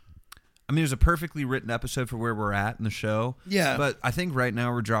 I mean, it was a perfectly written episode for where we're at in the show. Yeah. But I think right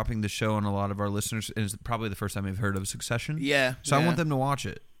now we're dropping the show on a lot of our listeners. And it's probably the first time they've heard of Succession. Yeah. So yeah. I want them to watch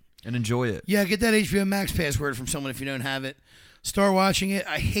it and enjoy it. Yeah, get that HBO Max password from someone if you don't have it. Start watching it.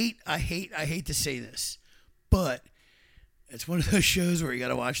 I hate to say this, but it's one of those shows where you got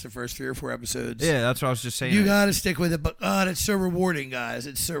to watch the first 3 or 4 episodes. Yeah, that's what I was just saying. You got to stick with it. But God, it's so rewarding, guys.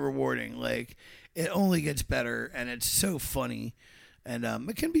 It's so rewarding. Like it only gets better, and it's so funny, and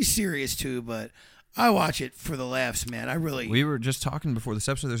it can be serious too. But I watch it for the laughs, man. I really. We were just talking before this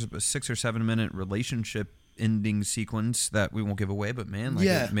episode. There's a 6 or 7 minute relationship ending sequence that we won't give away, but man, like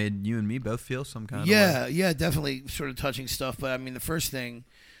Yeah. it made you and me both feel some kind of Yeah, way. yeah, definitely sort of touching stuff. But I mean, the first thing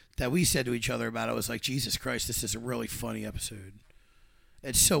that we said to each other about it was like, Jesus Christ, this is a really funny episode.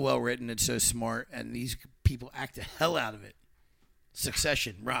 It's so well written, it's so smart, and these people act the hell out of it.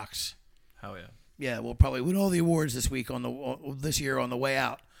 Succession rocks. Hell yeah. Yeah, we'll probably win all the awards this year on the way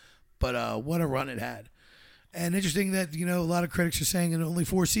out. But what a run it had. And interesting that, a lot of critics are saying in only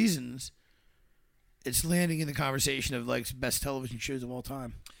 4 seasons, it's landing in the conversation of like best television shows of all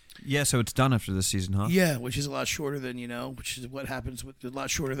time. Yeah, so it's done after this season, huh? Yeah, which is a lot shorter than, which is what happens with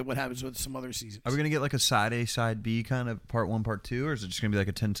some other seasons. Are we gonna get like a side A, side B kind of part 1, part 2, or is it just gonna be like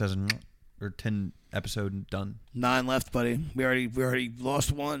a 10 season or 10 episode and done? 9 left, buddy. We already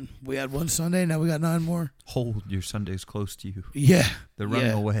lost 1. We had 1 Sunday, now we got 9 more. Hold your Sundays close to you. Yeah. They're running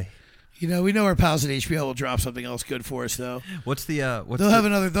yeah. away. We know our pals at HBO will drop something else good for us though. What's the They'll have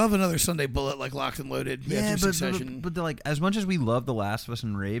another Sunday bullet like Locked and Loaded. Yeah, after but Succession. like as much as we love The Last of Us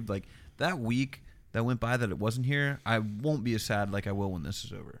and raved, like that week that went by that it wasn't here, I won't be as sad like I will when this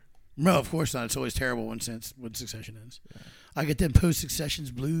is over. No, of course not. It's always terrible when Succession ends. Yeah. I get them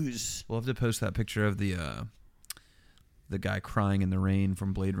post-Succession's blues. We'll have to post that picture of the guy crying in the rain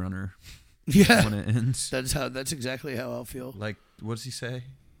from Blade Runner. Yeah, when it ends. That's exactly how I'll feel. Like, what does he say?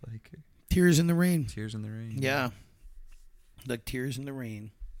 Like tears in the rain. Tears in the rain. Yeah, like tears in the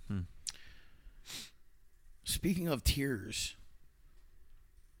rain. Speaking of tears,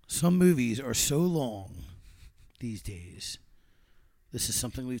 some movies are so long these days. This is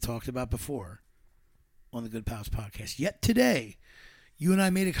something we've talked about before on the Good Pals podcast. Yet today, you and I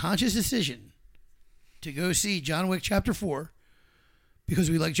made a conscious decision to go see John Wick Chapter 4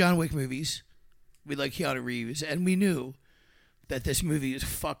 because we like John Wick movies. We like Keanu Reeves. And we knew that this movie is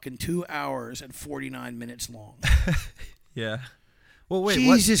fucking 2 hours and 49 minutes long. Yeah. Well, wait.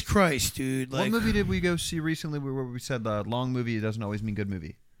 Jesus Christ, dude. What movie did we go see recently where we said long movie doesn't always mean good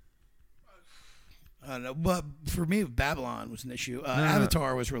movie? I don't know, but for me, Babylon was an issue.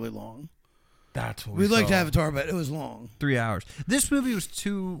 Avatar was really long. That's what we liked saw. Avatar, but it was long. 3 hours. This movie was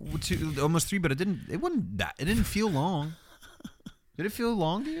two almost 3, but it didn't feel long. Did it feel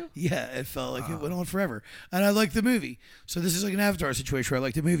long to you? Yeah, it felt like it went on forever, and I liked the movie. So this is like an Avatar situation where I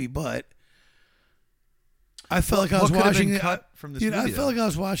liked the movie, but I felt like I was watching cut from this movie. I felt like I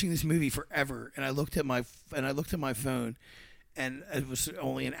was watching this movie forever, and I looked at my phone. And it was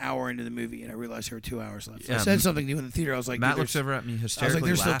only an hour into the movie, and I realized there were 2 hours left. Yeah, I said something to you in the theater. I was like, Matt looks over at me hysterically. I was like,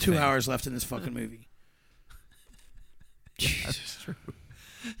 there's laughing. still 2 hours left in this fucking movie. That's true.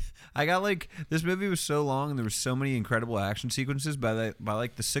 I got this movie was so long, and there were so many incredible action sequences. By the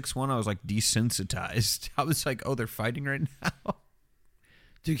 6th one, I was desensitized. I was like, oh, they're fighting right now.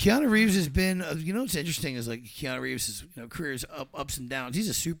 Dude, Keanu Reeves has been. What's interesting is Keanu Reeves' career's ups and downs. He's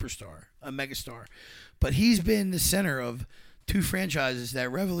a superstar, a megastar, but he's been the center of 2 franchises that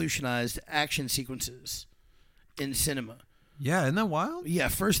revolutionized action sequences in cinema. Yeah, isn't that wild? Yeah,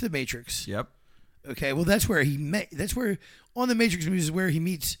 first The Matrix. Yep. Okay, well that's where he met. That's where on The Matrix movies is where he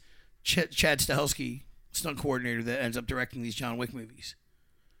meets Chad Stahelski, stunt coordinator that ends up directing these John Wick movies.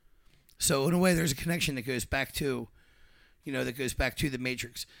 So in a way, there's a connection that goes back to, The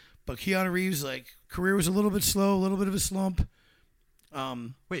Matrix. But Keanu Reeves' career was a little bit slow, a little bit of a slump.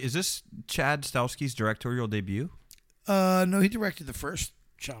 Wait, is this Chad Stahelski's directorial debut? No, he directed the first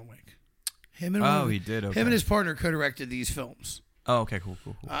John Wick. He did. Okay. Him and his partner co-directed these films. Oh, okay, cool.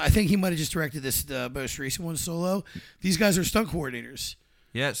 I think he might have just directed the most recent one solo. These guys are stunt coordinators.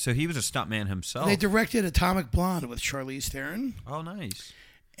 Yeah, so he was a stuntman himself. They directed Atomic Blonde with Charlize Theron. Oh, nice.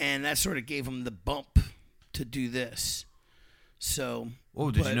 And that sort of gave him the bump to do this. So.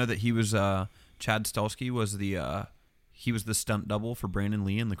 Oh, did you know that he was Chad Stahelski was he was the stunt double for Brandon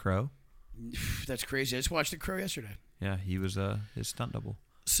Lee in The Crow? That's crazy. I just watched The Crow yesterday. Yeah, he was his stunt double.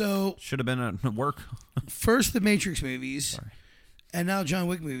 So should have been at work. First, the Matrix movies. Sorry. And now John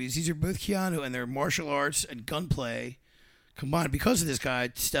Wick movies. These are both Keanu, and they're martial arts and gunplay combined because of this guy,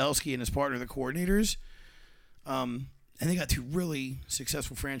 Stahelski, and his partner, the coordinators. And they got two really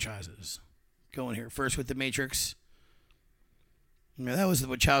successful franchises going here. First with The Matrix. That was the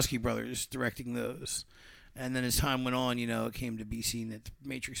Wachowski brothers directing those. And then as time went on, it came to be seen that the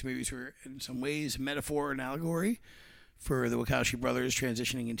Matrix movies were in some ways a metaphor and allegory for the Wachowski brothers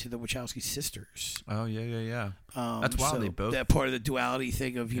transitioning into the Wachowski sisters. Oh, yeah. That's wild. So they both. That part of the duality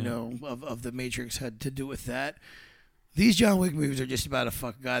thing of, of the Matrix had to do with that. These John Wick movies are just about a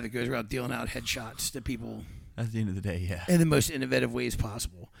fucking guy that goes around dealing out headshots to people. At the end of the day, yeah. In the most innovative ways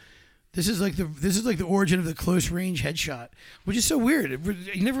possible. This is like the origin of the close range headshot, which is so weird.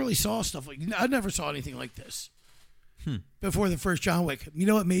 You never really saw stuff like I never saw anything like this before the first John Wick. You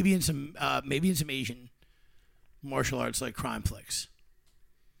know what? Maybe in some Asian martial arts like crime flicks.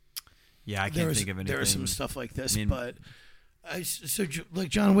 Yeah, I can't think of anything. There is some stuff like this, but like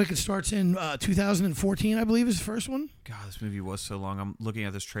John Wick, it starts in 2014, I believe, is the first one. God, this movie was so long. I'm looking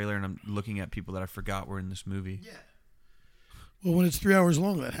at this trailer and I'm looking at people that I forgot were in this movie. Yeah. Well, when it's 3 hours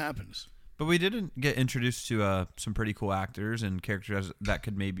long, that happens. But we didn't get introduced to some pretty cool actors and characters that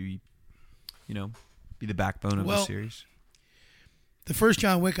could maybe, be the backbone of the series. The first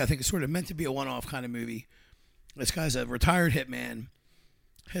John Wick, I think, is sort of meant to be a one-off kind of movie. This guy's a retired hitman.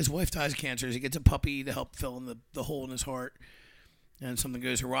 His wife dies of cancer. He gets a puppy to help fill in the hole in his heart. And something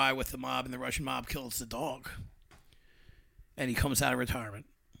goes awry with the mob, and the Russian mob kills the dog. And he comes out of retirement.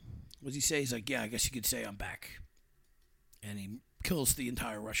 What does he say? He's like, yeah, I guess you could say I'm back. And he kills the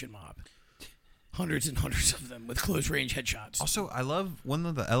entire Russian mob. Hundreds and hundreds of them with close-range headshots. Also, one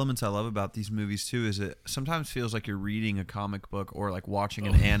of the elements I love about these movies, too, is it sometimes feels like you're reading a comic book or like watching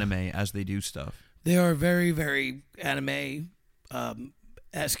an anime as they do stuff. They are very, very anime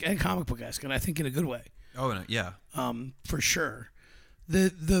esque and comic book esque, and I think in a good way. Oh, yeah. For sure. The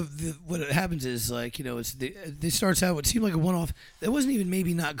what happens is it starts out what seemed like a one-off. That wasn't even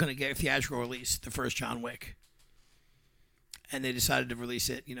maybe not going to get a theatrical release. The first John Wick. And they decided to release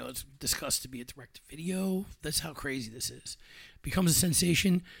it. It's discussed to be a direct-to-video. That's how crazy this is. Becomes a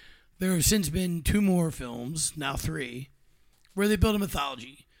sensation. There have since been 2 more films, now 3, where they build a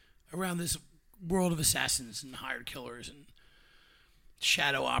mythology around this world of assassins and hired killers and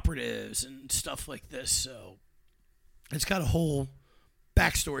shadow operatives and stuff like this. So it's got a whole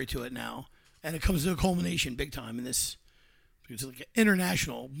backstory to it now. And it comes to a culmination big time in this. It's like an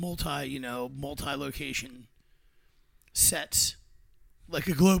international, multi-location sets, like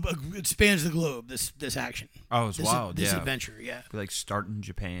a globe. It spans the globe. This action. Oh, it's wild. This adventure. Yeah. Like start in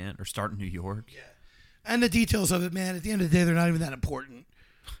Japan or start in New York. Yeah. And the details of it, man. At the end of the day, they're not even that important.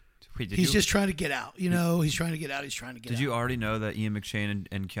 Wait, he's just trying to get out. He's trying to get out. He's trying to get out. Did you already know that Ian McShane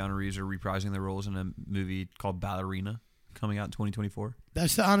and Keanu Reeves are reprising their roles in a movie called Ballerina coming out in 2024?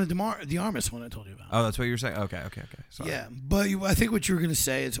 That's the Ana de Armas one I told you about. Oh, that's what you were saying? Okay. Sorry. Yeah, but I think what you were going to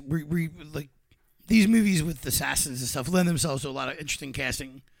say is like these movies with assassins and stuff lend themselves to a lot of interesting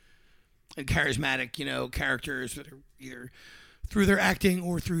casting and charismatic, characters that are either through their acting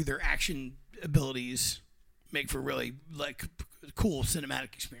or through their action abilities make for really cool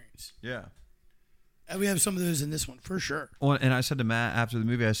cinematic experience. Yeah. And we have some of those in this one for sure. Well, and I said to Matt after the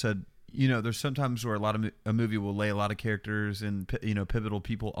movie, I said, there's sometimes where a movie will lay a lot of characters and pivotal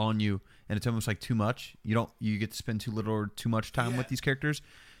people on you, and it's almost like too much. You get to spend too little or too much time with these characters.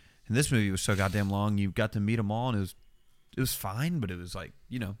 And this movie was so goddamn long. You got to meet them all, and it was fine, but it was like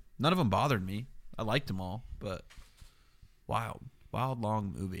none of them bothered me. I liked them all, but wild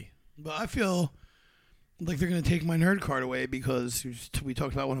long movie. But I feel like they're going to take my nerd card away because we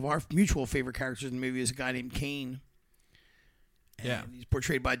talked about one of our mutual favorite characters in the movie is a guy named Kane. And he's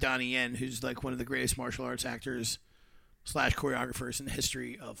portrayed by Donnie Yen, who's like one of the greatest martial arts actors / choreographers in the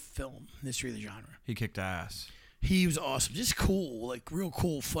history of film, history of the genre. He kicked ass. He was awesome. Just cool, like real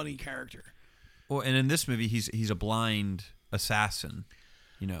cool, funny character. Well, and in this movie, he's a blind assassin,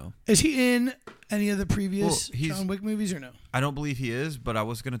 Is he in any of the previous John Wick movies or no? I don't believe he is, but I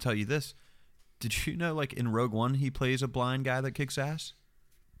was going to tell you this. Did you know, like, in Rogue One, he plays a blind guy that kicks ass?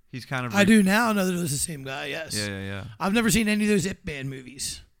 He's kind of... I do now know that it was the same guy, yes. Yeah. I've never seen any of those Ip Man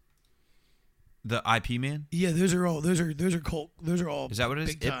movies. The IP man? Yeah, those are all cult. Those are all. Is that what it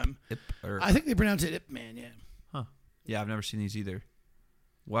is? Big time. Or, I think they pronounce it Ip Man. Yeah. huh. Yeah, I've never seen these either.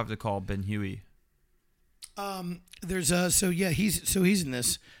 We'll have to call Ben Huey. There's he's in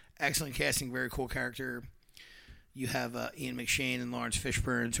this excellent casting, very cool character. You have Ian McShane and Lawrence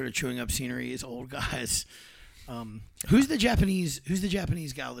Fishburne sort of chewing up scenery as old guys. Who's the Japanese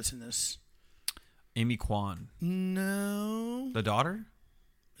gal that's in this? Amy Kwan. No. The daughter?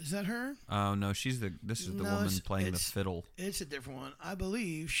 Is that her? Oh no, this is the woman playing the fiddle. It's a different one. I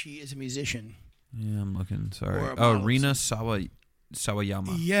believe she is a musician. Yeah, I'm looking. Sorry. Oh, Rina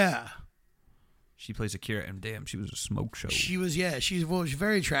Sawayama. Yeah. She plays Akira, and damn, she was a smoke show. She was she's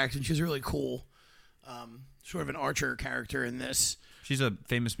very attractive. She was really cool. Sort of an Archer character in this. She's a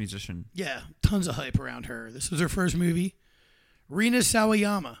famous musician. Yeah, tons of hype around her. This was her first movie. Rina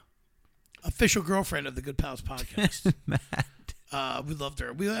Sawayama, official girlfriend of the Good Pals podcast. Matt. We loved her.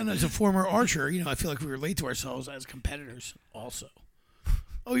 And as a former Archer, I feel like we relate to ourselves as competitors also.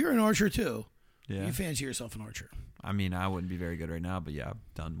 Oh, you're an Archer too. Yeah. You fancy yourself an Archer. I mean, I wouldn't be very good right now, but yeah,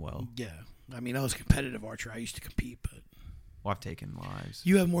 I've done well. Yeah. I mean, I was a competitive Archer. I used to compete, but... Well, I've taken lives.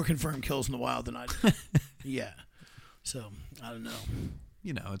 You have more confirmed kills in the wild than I do. Yeah. So, I don't know.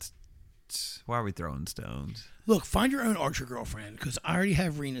 It's why are we throwing stones? Look, find your own Archer girlfriend, because I already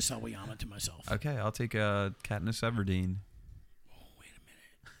have Rina Sawayama to myself. Okay, I'll take Katniss Everdeen. Oh, wait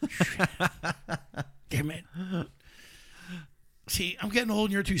a minute. Damn it. See, I'm getting old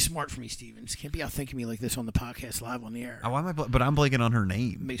and you're too smart for me, Stevens. Can't be outthinking me like this on the podcast live on the air. Why am I? But I'm blanking on her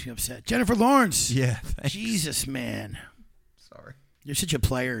name. It makes me upset. Jennifer Lawrence. Yeah. Thanks. Jesus, man. Sorry. You're such a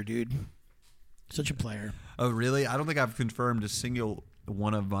player, dude. Such a player. Oh, really? I don't think I've confirmed a single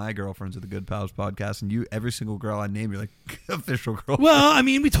one of my girlfriends of the Good Pals podcast, and every single girl I name, you're like official girl. Well, I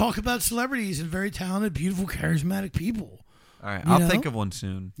mean, we talk about celebrities and very talented, beautiful, charismatic people. All right, I'll think of one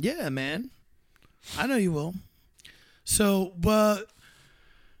soon. Yeah, man. I know you will. So,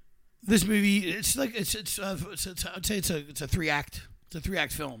 this movie, I'd say it's a 3-act. It's a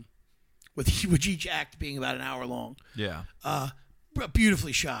 3-act film, with each act being about an hour long. Yeah.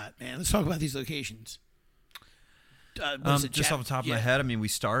 Beautifully shot, man. Let's talk about these locations. Just off the top of my head, I mean, we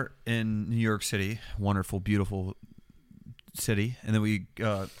start in New York City, wonderful, beautiful city, and then we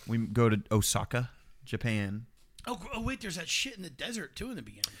go to Osaka, Japan. Oh wait, there's that shit in the desert too in the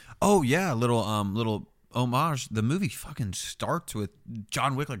beginning. Oh yeah, little homage. The movie fucking starts with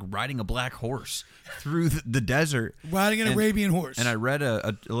John Wick like riding a black horse through the desert, riding an Arabian horse. And I read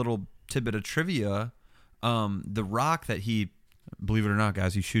a little tidbit of trivia. The rock that he, believe it or not,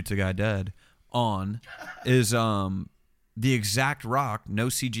 guys, he shoots a guy dead on is the exact rock, no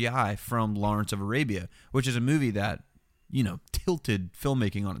CGI, from Lawrence of Arabia, which is a movie that tilted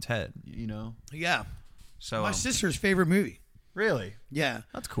filmmaking on its head. Yeah. So my sister's favorite movie. Really? Yeah.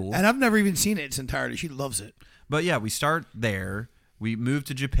 That's cool. And I've never even seen it its entirety. She loves it. But yeah, we start there. We move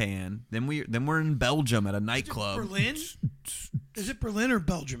to Japan. Then we're in Belgium at a nightclub. Berlin? Is it Berlin or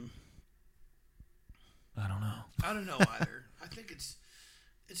Belgium? I don't know. I don't know either. I think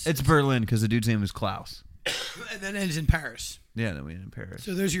it's Berlin because the dude's name is Klaus. And then ends in Paris. Yeah, then we end in Paris.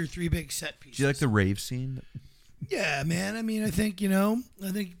 So those are your 3 big set pieces. Do you like the rave scene? Yeah, man. I mean, I think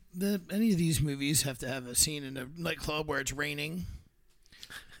that any of these movies have to have a scene in a nightclub where it's raining,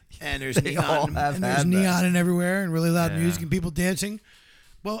 and there's neon, and everywhere, and really loud music and people dancing.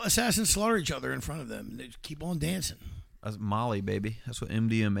 Well, assassins slaughter each other in front of them, and they keep on dancing. That's Molly, baby. That's what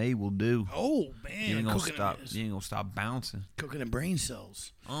MDMA will do. Oh man, you ain't gonna stop bouncing. Cooking in brain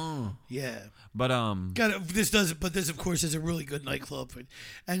cells. Oh yeah. But this of course is a really good nightclub,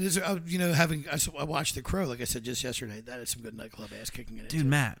 and this, I watched The Crow, like I said just yesterday. That is some good nightclub ass kicking in it. Dude,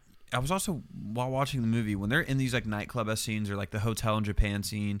 Matt, I was also, while watching the movie, when they're in these like nightclub scenes or like the hotel in Japan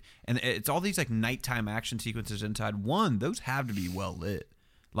scene, and it's all these like nighttime action sequences inside. One, those have to be well lit.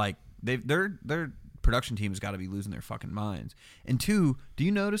 Like their production team has got to be losing their fucking minds. And 2, do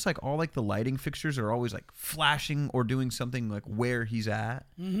you notice like all like the lighting fixtures are always like flashing or doing something like where he's at?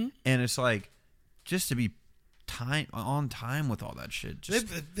 Mm-hmm. And it's like just to be on time with all that shit.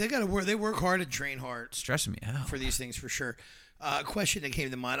 They got to work. They work hard and train hard. Stressing me out for these things for sure. A question that came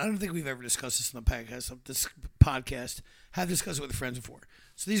to mind. I don't think we've ever discussed this on the podcast. Have discussed it with friends before.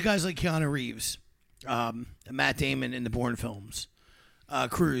 So these guys like Keanu Reeves, Matt Damon in the Bourne films,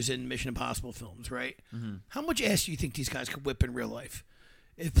 Cruise in Mission Impossible films, right? Mm-hmm. How much ass do you think these guys could whip in real life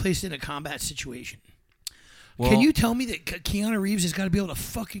if placed in a combat situation? Well, can you tell me that Keanu Reeves has got to be able to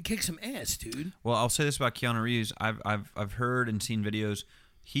fucking kick some ass, dude? Well, I'll say this about Keanu Reeves. I've heard and seen videos.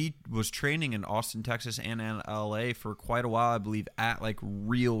 He was training in Austin, Texas, and in LA for quite a while, I believe, at like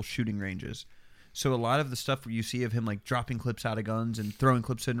real shooting ranges. So a lot of the stuff where you see of him like dropping clips out of guns and throwing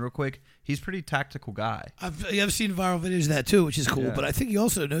clips in real quick, he's a pretty tactical guy. I've seen viral videos of that too, which is cool. Yeah. But I think he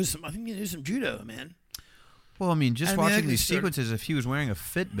also knows some. I think he knows some judo, man. Well, I mean, just watching these start... sequences, if he was wearing a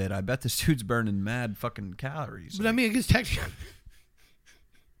Fitbit, I bet this dude's burning mad fucking calories. But I mean, it gets technical.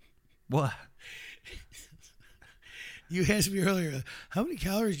 What? You asked me earlier, how many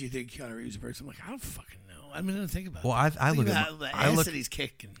calories do you think Keanu Reeves burns? I'm like, I don't fucking know. I'm gonna think about. Well, I look at the ass that he's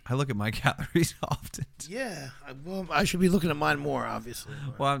kicking. I look at my calories often. Yeah, I should be looking at mine more, obviously.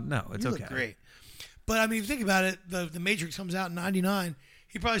 Well, no, it's you okay. Look great, but I mean, if you think about it, the Matrix comes out in '99.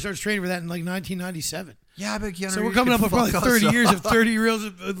 He probably starts training for that in like 1997. Yeah, but Keanu so we're Reeves coming up could on probably fuck 30 us years up. of 30 reels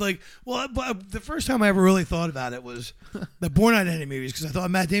of like. Well, the first time I ever really thought about it was the Born Identity movies because I thought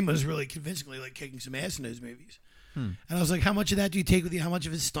Matt Damon was really convincingly like kicking some ass in those movies. And I was like, how much of that do you take with you? How much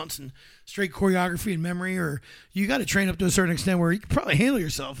of his stunts and straight choreography and memory? Or you got to train up to a certain extent where you can probably handle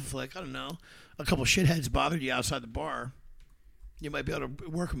yourself if, like, I don't know, a couple shitheads bothered you outside the bar. You might be able to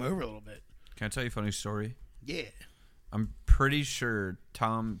work them over a little bit. Can I tell you a funny story? Yeah. I'm pretty sure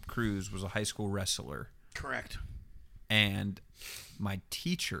Tom Cruise was a high school wrestler. Correct. And my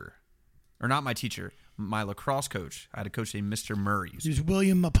teacher, or not my teacher, my lacrosse coach, I had a coach named Mr. Murray. He was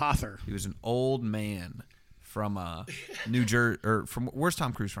William Mapother. He was an old man from New Jersey, or from, where's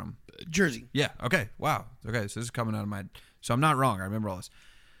Tom Cruise from? Jersey. Yeah, okay, wow. Okay, so this is coming out of my, so I'm not wrong, I remember all this.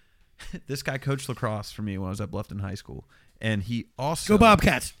 This guy coached lacrosse for me when I was at Bluffton High School. And he also... Go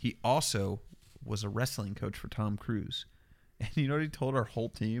Bobcats. He also was a wrestling coach for Tom Cruise. And you know what he told our whole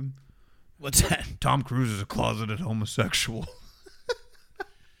team? What's that? Tom Cruise is a closeted homosexual.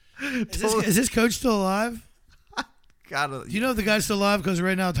 Is this coach still alive? Do you know if the guy's still alive? Because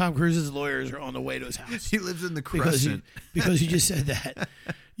right now Tom Cruise's lawyers are on the way to his house. He lives in the Crescent. Because you just said that.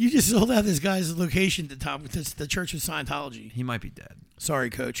 You just sold out this guy's location to Tom. It's the Church of Scientology. He might be dead. Sorry,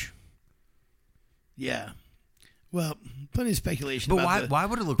 Coach. Yeah. Well, plenty of speculation. But about why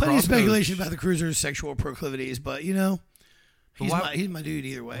would a lacrosse plenty of speculation coach, about the Cruiser's sexual proclivities, but you know, he's my dude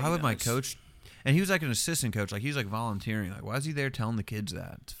either way. Why would my coach? And he was like an assistant coach, like he was like volunteering. Like, why is he there telling the kids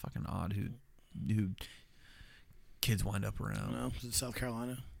that? It's fucking odd. Who kids wind up around? I don't know. Is it South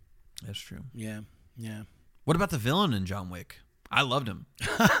Carolina? That's true. Yeah. What about the villain in John Wick? I loved him.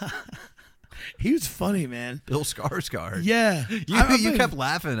 He was funny, man. Bill Skarsgård. Yeah, you kept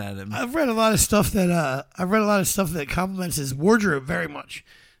laughing at him. I've read a lot of stuff that compliments his wardrobe very much.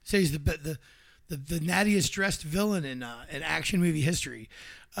 Says he's the nattiest dressed villain in action movie history.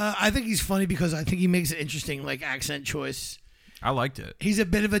 I think he's funny because I think he makes an interesting like accent choice. I liked it. He's a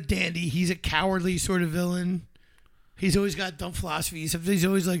bit of a dandy. He's a cowardly sort of villain. He's always got dumb philosophies. He's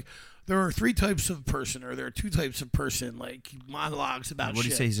always like, there are 3 types of person, or there are 2 types of person. Like monologues about. What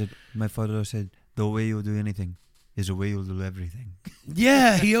did he say? He said, "My father said, the way you do anything is the way you'll do everything."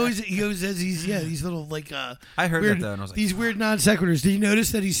 Yeah, he always says these little like I heard weird, that though, and I was like, these weird non sequiturs. Did you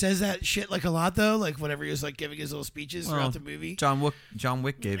notice that he says that shit like a lot though? Like whenever he was like giving his little speeches throughout the movie. John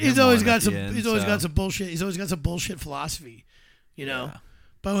Wick gave. He's him always one got at some. the end, He's always so. got some bullshit. He's always got some bullshit philosophy, you know. Yeah.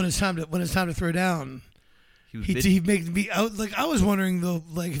 But when it's time to throw down, he made me out. Like I was wondering though,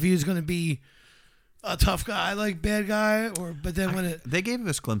 like if he was going to be a tough guy, like bad guy, but then they gave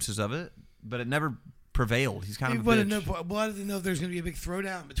us glimpses of it, but it never prevailed. He's kind of a bitch. Well, I didn't know if there's going to be a big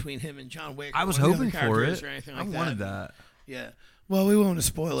throwdown between him and John Wick. I was hoping for it. Or anything like I wanted that. Yeah. Well, we won't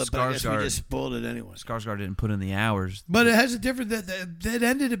spoil it, but I guess we Skarsgård. just spoiled it anyway. Skarsgård didn't put in the hours. But it has a different. That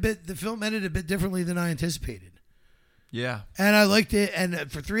ended a bit. The film ended a bit differently than I anticipated. Yeah. And I liked it. And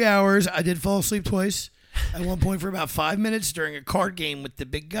for 3 hours, I did fall asleep twice. At one point, for about 5 minutes during a card game with the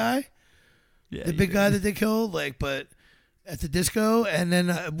big guy. Yeah. The big guy that they killed, but at the disco, and then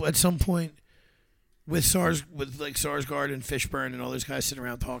at some point with Skarsgård and Fishburne and all those guys sitting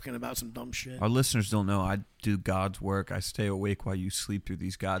around talking about some dumb shit. Our listeners don't know I do God's work. I stay awake while you sleep through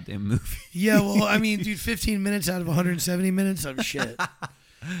these goddamn movies. Yeah, well, I mean, dude, 15 minutes out of 170 minutes of shit.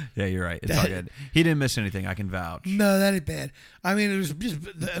 Yeah, because it's all good. He didn't miss anything. I can vouch. No, that ain't bad. I mean, it was just,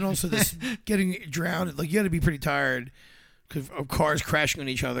 and also this getting drowned. Like you got to be pretty tired. Of cars crashing on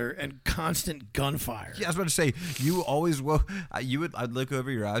each other and constant gunfire. Yeah, I was about to say, you always I'd look over,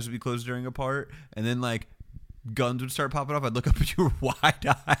 your eyes would be closed during a part, and then like guns would start popping up. I'd look up and you were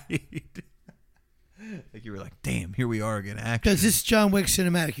wide-eyed. Like you were like, damn, here we are again, action. Because this John Wick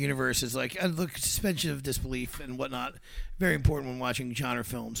cinematic universe is like, look, suspension of disbelief and whatnot, very important when watching genre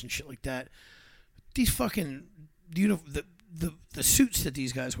films and shit like that. These fucking, the suits that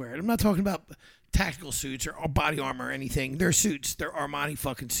these guys wear, and I'm not talking about tactical suits or body armor or anything. Their suits, their Armani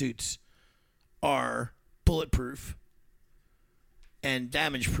fucking suits, are bulletproof. and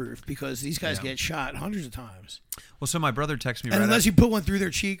damage proof because these guys get shot hundreds of times. Well, so my brother texted me and right unless you put one through their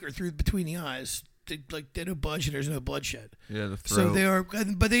cheek or through between the eyes, they don't budge and there's no bloodshed. Yeah, the throat. So they are,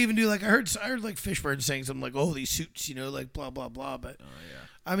 but they even do like I heard like Fishburne saying something like, "Oh, these suits, like blah blah blah." But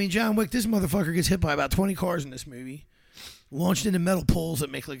I mean, John Wick, this motherfucker gets hit by about 20 cars in this movie, launched into metal poles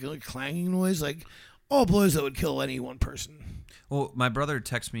that make like clanging noise, like all blows that would kill any one person. Well, my brother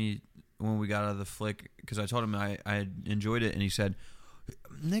texted me when we got out of the flick because I told him I enjoyed it, and he said,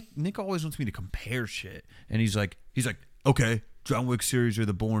 Nick always wants me to compare shit, and he's like, okay, John Wick series or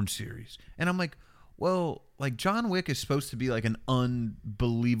the Bourne series, and I'm like, well, like John Wick is supposed to be like an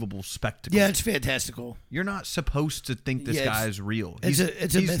unbelievable spectacle. Yeah, it's fantastical. You're not supposed to think this guy is real.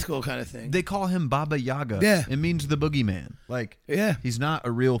 It's a mythical kind of thing. They call him Baba Yaga. Yeah, it means the boogeyman. Like, he's not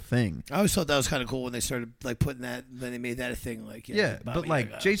a real thing. I always thought that was kind of cool when they started like putting that. Then they made that a thing. Like, but like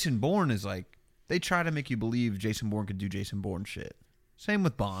Yaga. Jason Bourne is like they try to make you believe Jason Bourne could do Jason Bourne shit. Same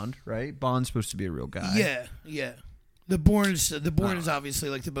with Bond, right? Bond's supposed to be a real guy. Yeah. The Bourne is obviously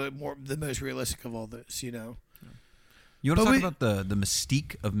like the most realistic of all this, You want to talk about the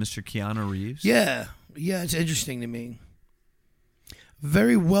mystique of Mr. Keanu Reeves? Yeah, it's interesting to me.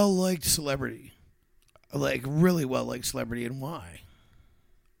 Very well liked celebrity, like really well liked celebrity, and why?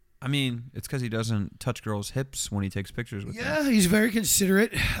 I mean, it's because he doesn't touch girls' hips when he takes pictures with them. Yeah, he's very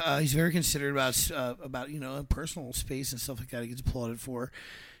considerate. He's very considerate about personal space and stuff like that. He gets applauded for.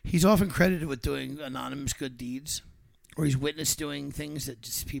 He's often credited with doing anonymous good deeds. Or he's witnessed doing things that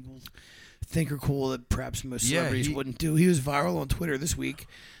just people think are cool that perhaps most celebrities wouldn't do. He was viral on Twitter this week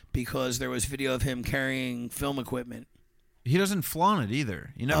because there was video of him carrying film equipment. He doesn't flaunt it either.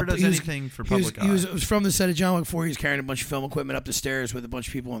 He never does anything for public eye. It was from the set of John Wick 4. He was carrying a bunch of film equipment up the stairs with a bunch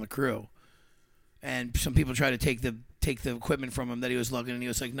of people on the crew. And some people tried to take the equipment from him that he was lugging, and he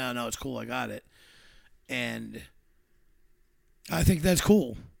was like, no, it's cool, I got it. And I think that's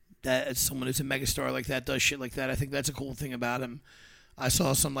cool. That someone who's a megastar like that does shit like that. I think that's a cool thing about him. I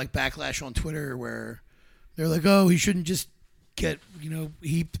saw some like backlash on Twitter where they're like, "Oh, he shouldn't just get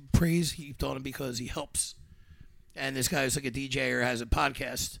praise heaped on him because he helps." And this guy who's like a DJ or has a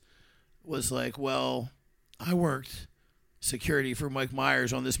podcast was like, "Well, I worked security for Mike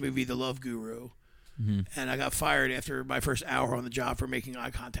Myers on this movie, The Love Guru, and I got fired after my first hour on the job for making eye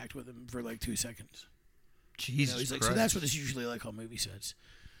contact with him for like 2 seconds." Jesus he's Christ. like, so that's what it's usually like on movie sets.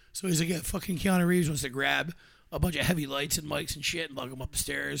 So he's like, yeah, fucking Keanu Reeves wants to grab a bunch of heavy lights and mics and shit and lug them up the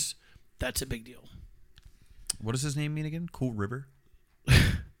stairs. That's a big deal. What does his name mean again? Cool River?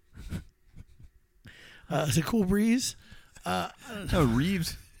 Is it Cool Breeze? I don't know. No,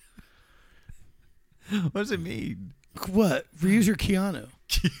 Reeves. What does it mean? What? Reeves or Keanu?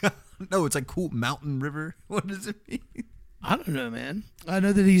 No, it's like Cool Mountain River. What does it mean? I don't know, man. I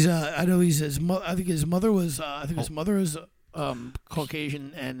know that he's. I think his mother was.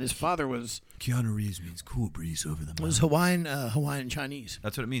 Caucasian, and his father was. Keanu Reeves means cool breeze over the mountains. Was Hawaiian Chinese.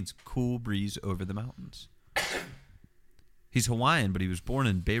 That's what it means. Cool breeze over the mountains. He's Hawaiian, but he was born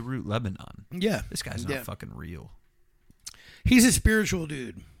in Beirut, Lebanon. Yeah, this guy's not fucking real. He's a spiritual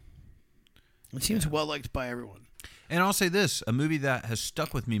dude. It seems well liked by everyone. And I'll say this, a movie that has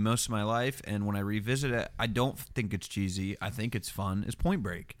stuck with me most of my life, and when I revisit it, I don't think it's cheesy. I think it's fun, is Point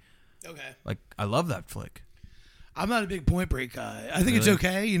Break. Okay. Like, I love that flick. I'm not a big Point Break guy. I think it's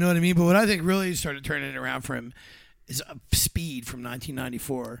okay, you know what I mean? But what I think really started turning it around for him is Speed from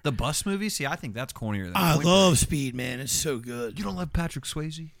 1994. The bus movie? See, I think that's cornier than I Point love Break. Speed, man. It's so good. You don't love Patrick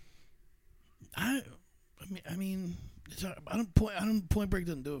Swayze? Point Break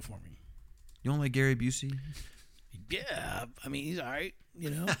doesn't do it for me. You don't like Gary Busey? Yeah, I mean, he's all right, you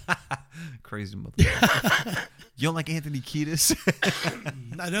know. Crazy motherfucker. You don't like Anthony Kiedis?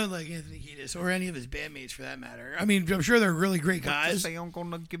 I don't like Anthony Kiedis or any of his bandmates for that matter. I mean, I'm sure they're really great guys. I'm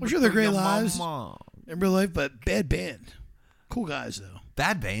sure they're great lives in real life, but bad band. Cool guys, though.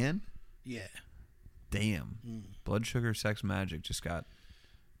 Bad band? Yeah. Damn. Blood Sugar Sex Magic just got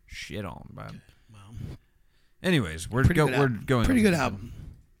shit on by him. Well, anyways, we're going. Pretty good album.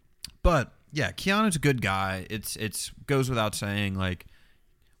 But yeah, Keanu's a good guy. It's goes without saying. Like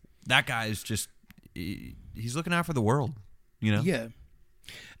that guy is just he's looking out for the world, you know. Yeah,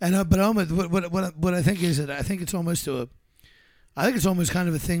 and but almost what I think is that I think it's almost kind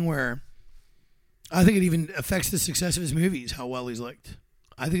of a thing where I think it even affects the success of his movies, how well he's liked.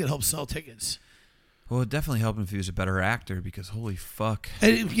 I think it helps sell tickets. Well, it definitely helped him if he was a better actor because holy fuck.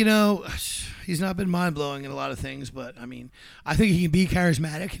 And, you know, he's not been mind-blowing in a lot of things, but, I mean, I think he can be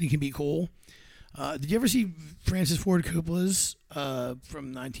charismatic and he can be cool. Did you ever see Francis Ford Coppola's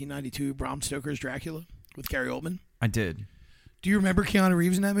from 1992, Bram Stoker's Dracula with Gary Oldman? I did. Do you remember Keanu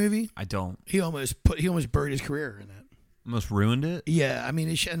Reeves in that movie? I don't. He almost buried his career in that. Almost ruined it. Yeah, I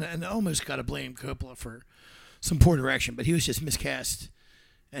mean, and almost got to blame Coppola for some poor direction, but he was just miscast,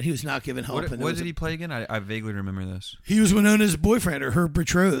 and he was not given help. What did he play again? I vaguely remember this. He was Winona's boyfriend or her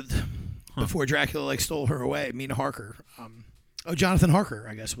betrothed before Dracula stole her away. Mina Harker. Jonathan Harker,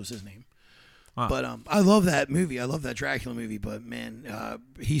 I guess was his name. Huh. But I love that movie. I love that Dracula movie. But man,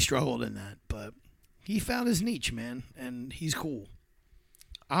 he struggled in that. But he found his niche, man, and he's cool.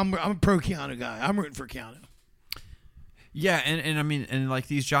 I'm a pro Keanu guy. I'm rooting for Keanu. Yeah, and I mean, and like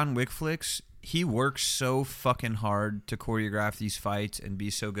these John Wick flicks, he works so fucking hard to choreograph these fights and be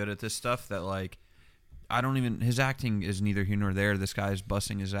so good at this stuff that like, his acting is neither here nor there. This guy's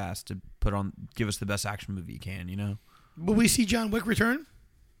busting his ass to give us the best action movie he can, you know? Will we see John Wick return?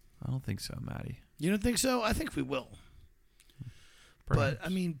 I don't think so, Matty. You don't think so? I think we will. Perhaps.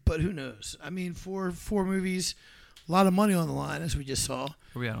 But who knows? I mean, four movies, a lot of money on the line, as we just saw.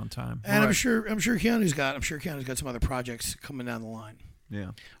 Where we at on time? And I'm sure Keanu's got some other projects coming down the line.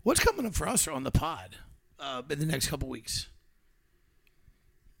 Yeah. What's coming up for us on the pod in the next couple weeks?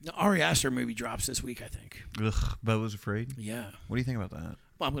 The Ari Aster movie drops this week, I think. Ugh, Bella's Afraid? Yeah. What do you think about that?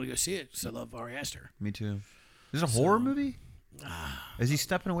 Well, I'm going to go see it because I love Ari Aster. Me too. Is it a horror movie? Is he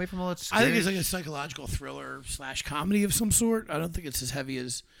stepping away from all that scary? I think it's like a psychological thriller / comedy of some sort. I don't think it's as heavy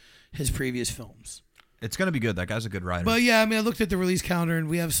as his previous films. It's going to be good. That guy's a good writer. But yeah, I mean, I looked at the release calendar and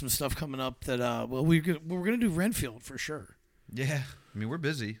we have some stuff coming up that, we're going to do Renfield for sure. Yeah. I mean, we're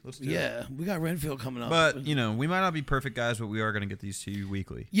busy. Let's do it. Yeah, we got Renfield coming up. But, we might not be perfect guys, but we are going to get these to you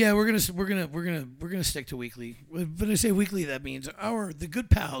weekly. Yeah, we're gonna stick to weekly. When I say weekly, that means the Good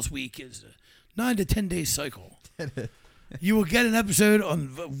Pals week is a 9 to 10 day cycle. You will get an episode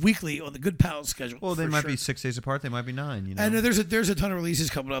weekly on the Good Pals schedule. Well, they might be 6 days apart. They might be 9. You know, and there's a ton of releases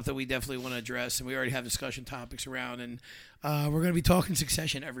coming up that we definitely want to address, and we already have discussion topics around, and we're gonna be talking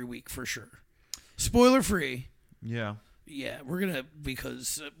Succession every week for sure. Spoiler free. Yeah. Yeah, we're gonna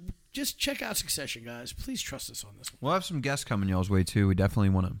because just check out Succession, guys. Please trust us on this one. We'll have some guests coming y'all's way too. We definitely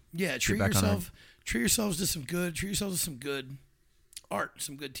want to. Yeah, treat yourselves to some good art,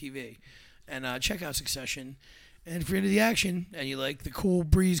 some good TV, and check out Succession. And if you're into the action and you like the cool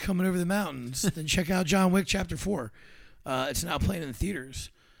breeze coming over the mountains, then check out John Wick Chapter 4. It's now playing in the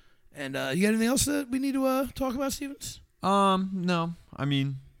theaters. And you got anything else that we need to talk about, Stevens? No. I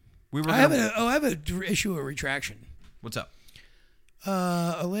mean, I have an issue of retraction. What's up?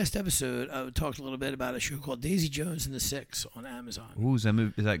 Our last episode, I talked a little bit about a show called Daisy Jones and the Six on Amazon. Ooh, is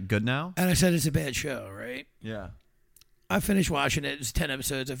that good now? And I said it's a bad show, right? Yeah. I finished watching it. It's 10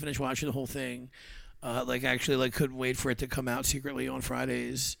 episodes. I finished watching the whole thing. Couldn't wait for it to come out secretly on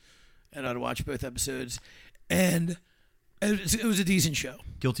Fridays, and I'd watch both episodes. And it was a decent show.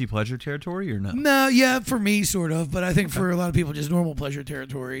 Guilty pleasure territory or no? No, yeah, for me, sort of. But I think for a lot of people, just normal pleasure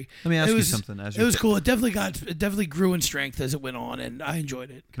territory. Let me ask you something. It was cool. It definitely grew in strength as it went on, and I enjoyed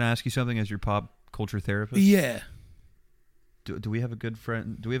it. Can I ask you something as your pop culture therapist? Yeah. Do we have a good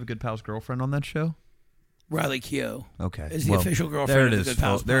friend? Do we have a good pal's girlfriend on that show? Riley Keough. Okay. Is the official girlfriend of the Good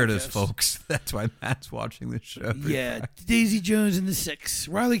Pals podcast. There it is, folks. That's why Matt's watching this show. Yeah. Daisy Jones and the Six.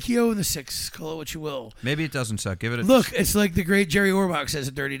 Riley Keough and the Six. Call it what you will. Maybe it doesn't suck. Give it a... Look, it's like the great Jerry Orbach says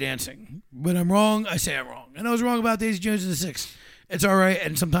at Dirty Dancing. When I'm wrong, I say I'm wrong. And I was wrong about Daisy Jones and the Six. It's all right,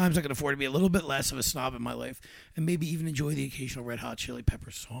 and sometimes I can afford to be a little bit less of a snob in my life and maybe even enjoy the occasional Red Hot Chili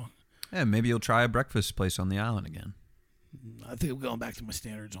Peppers song. Yeah, maybe you'll try a breakfast place on the island again. I think I'm going back to my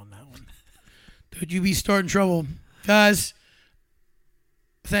standards on that one. Don't you be starting trouble. Guys,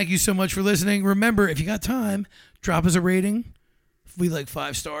 thank you so much for listening. Remember, if you got time, drop us a rating. If we like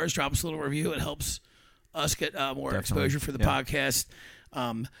 5 stars, drop us a little review. It helps us get more exposure for the podcast.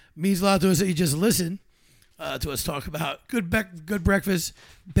 Means a lot to us that you just listen to us talk about good breakfast,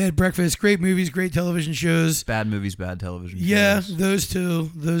 bad breakfast, great movies, great television shows. Bad movies, bad television shows. Yeah, those two.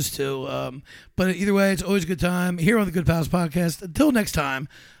 But either way, it's always a good time here on the Good Pals podcast. Until next time,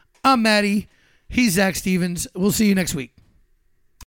 I'm Matty. He's Zach Stevens. We'll see you next week.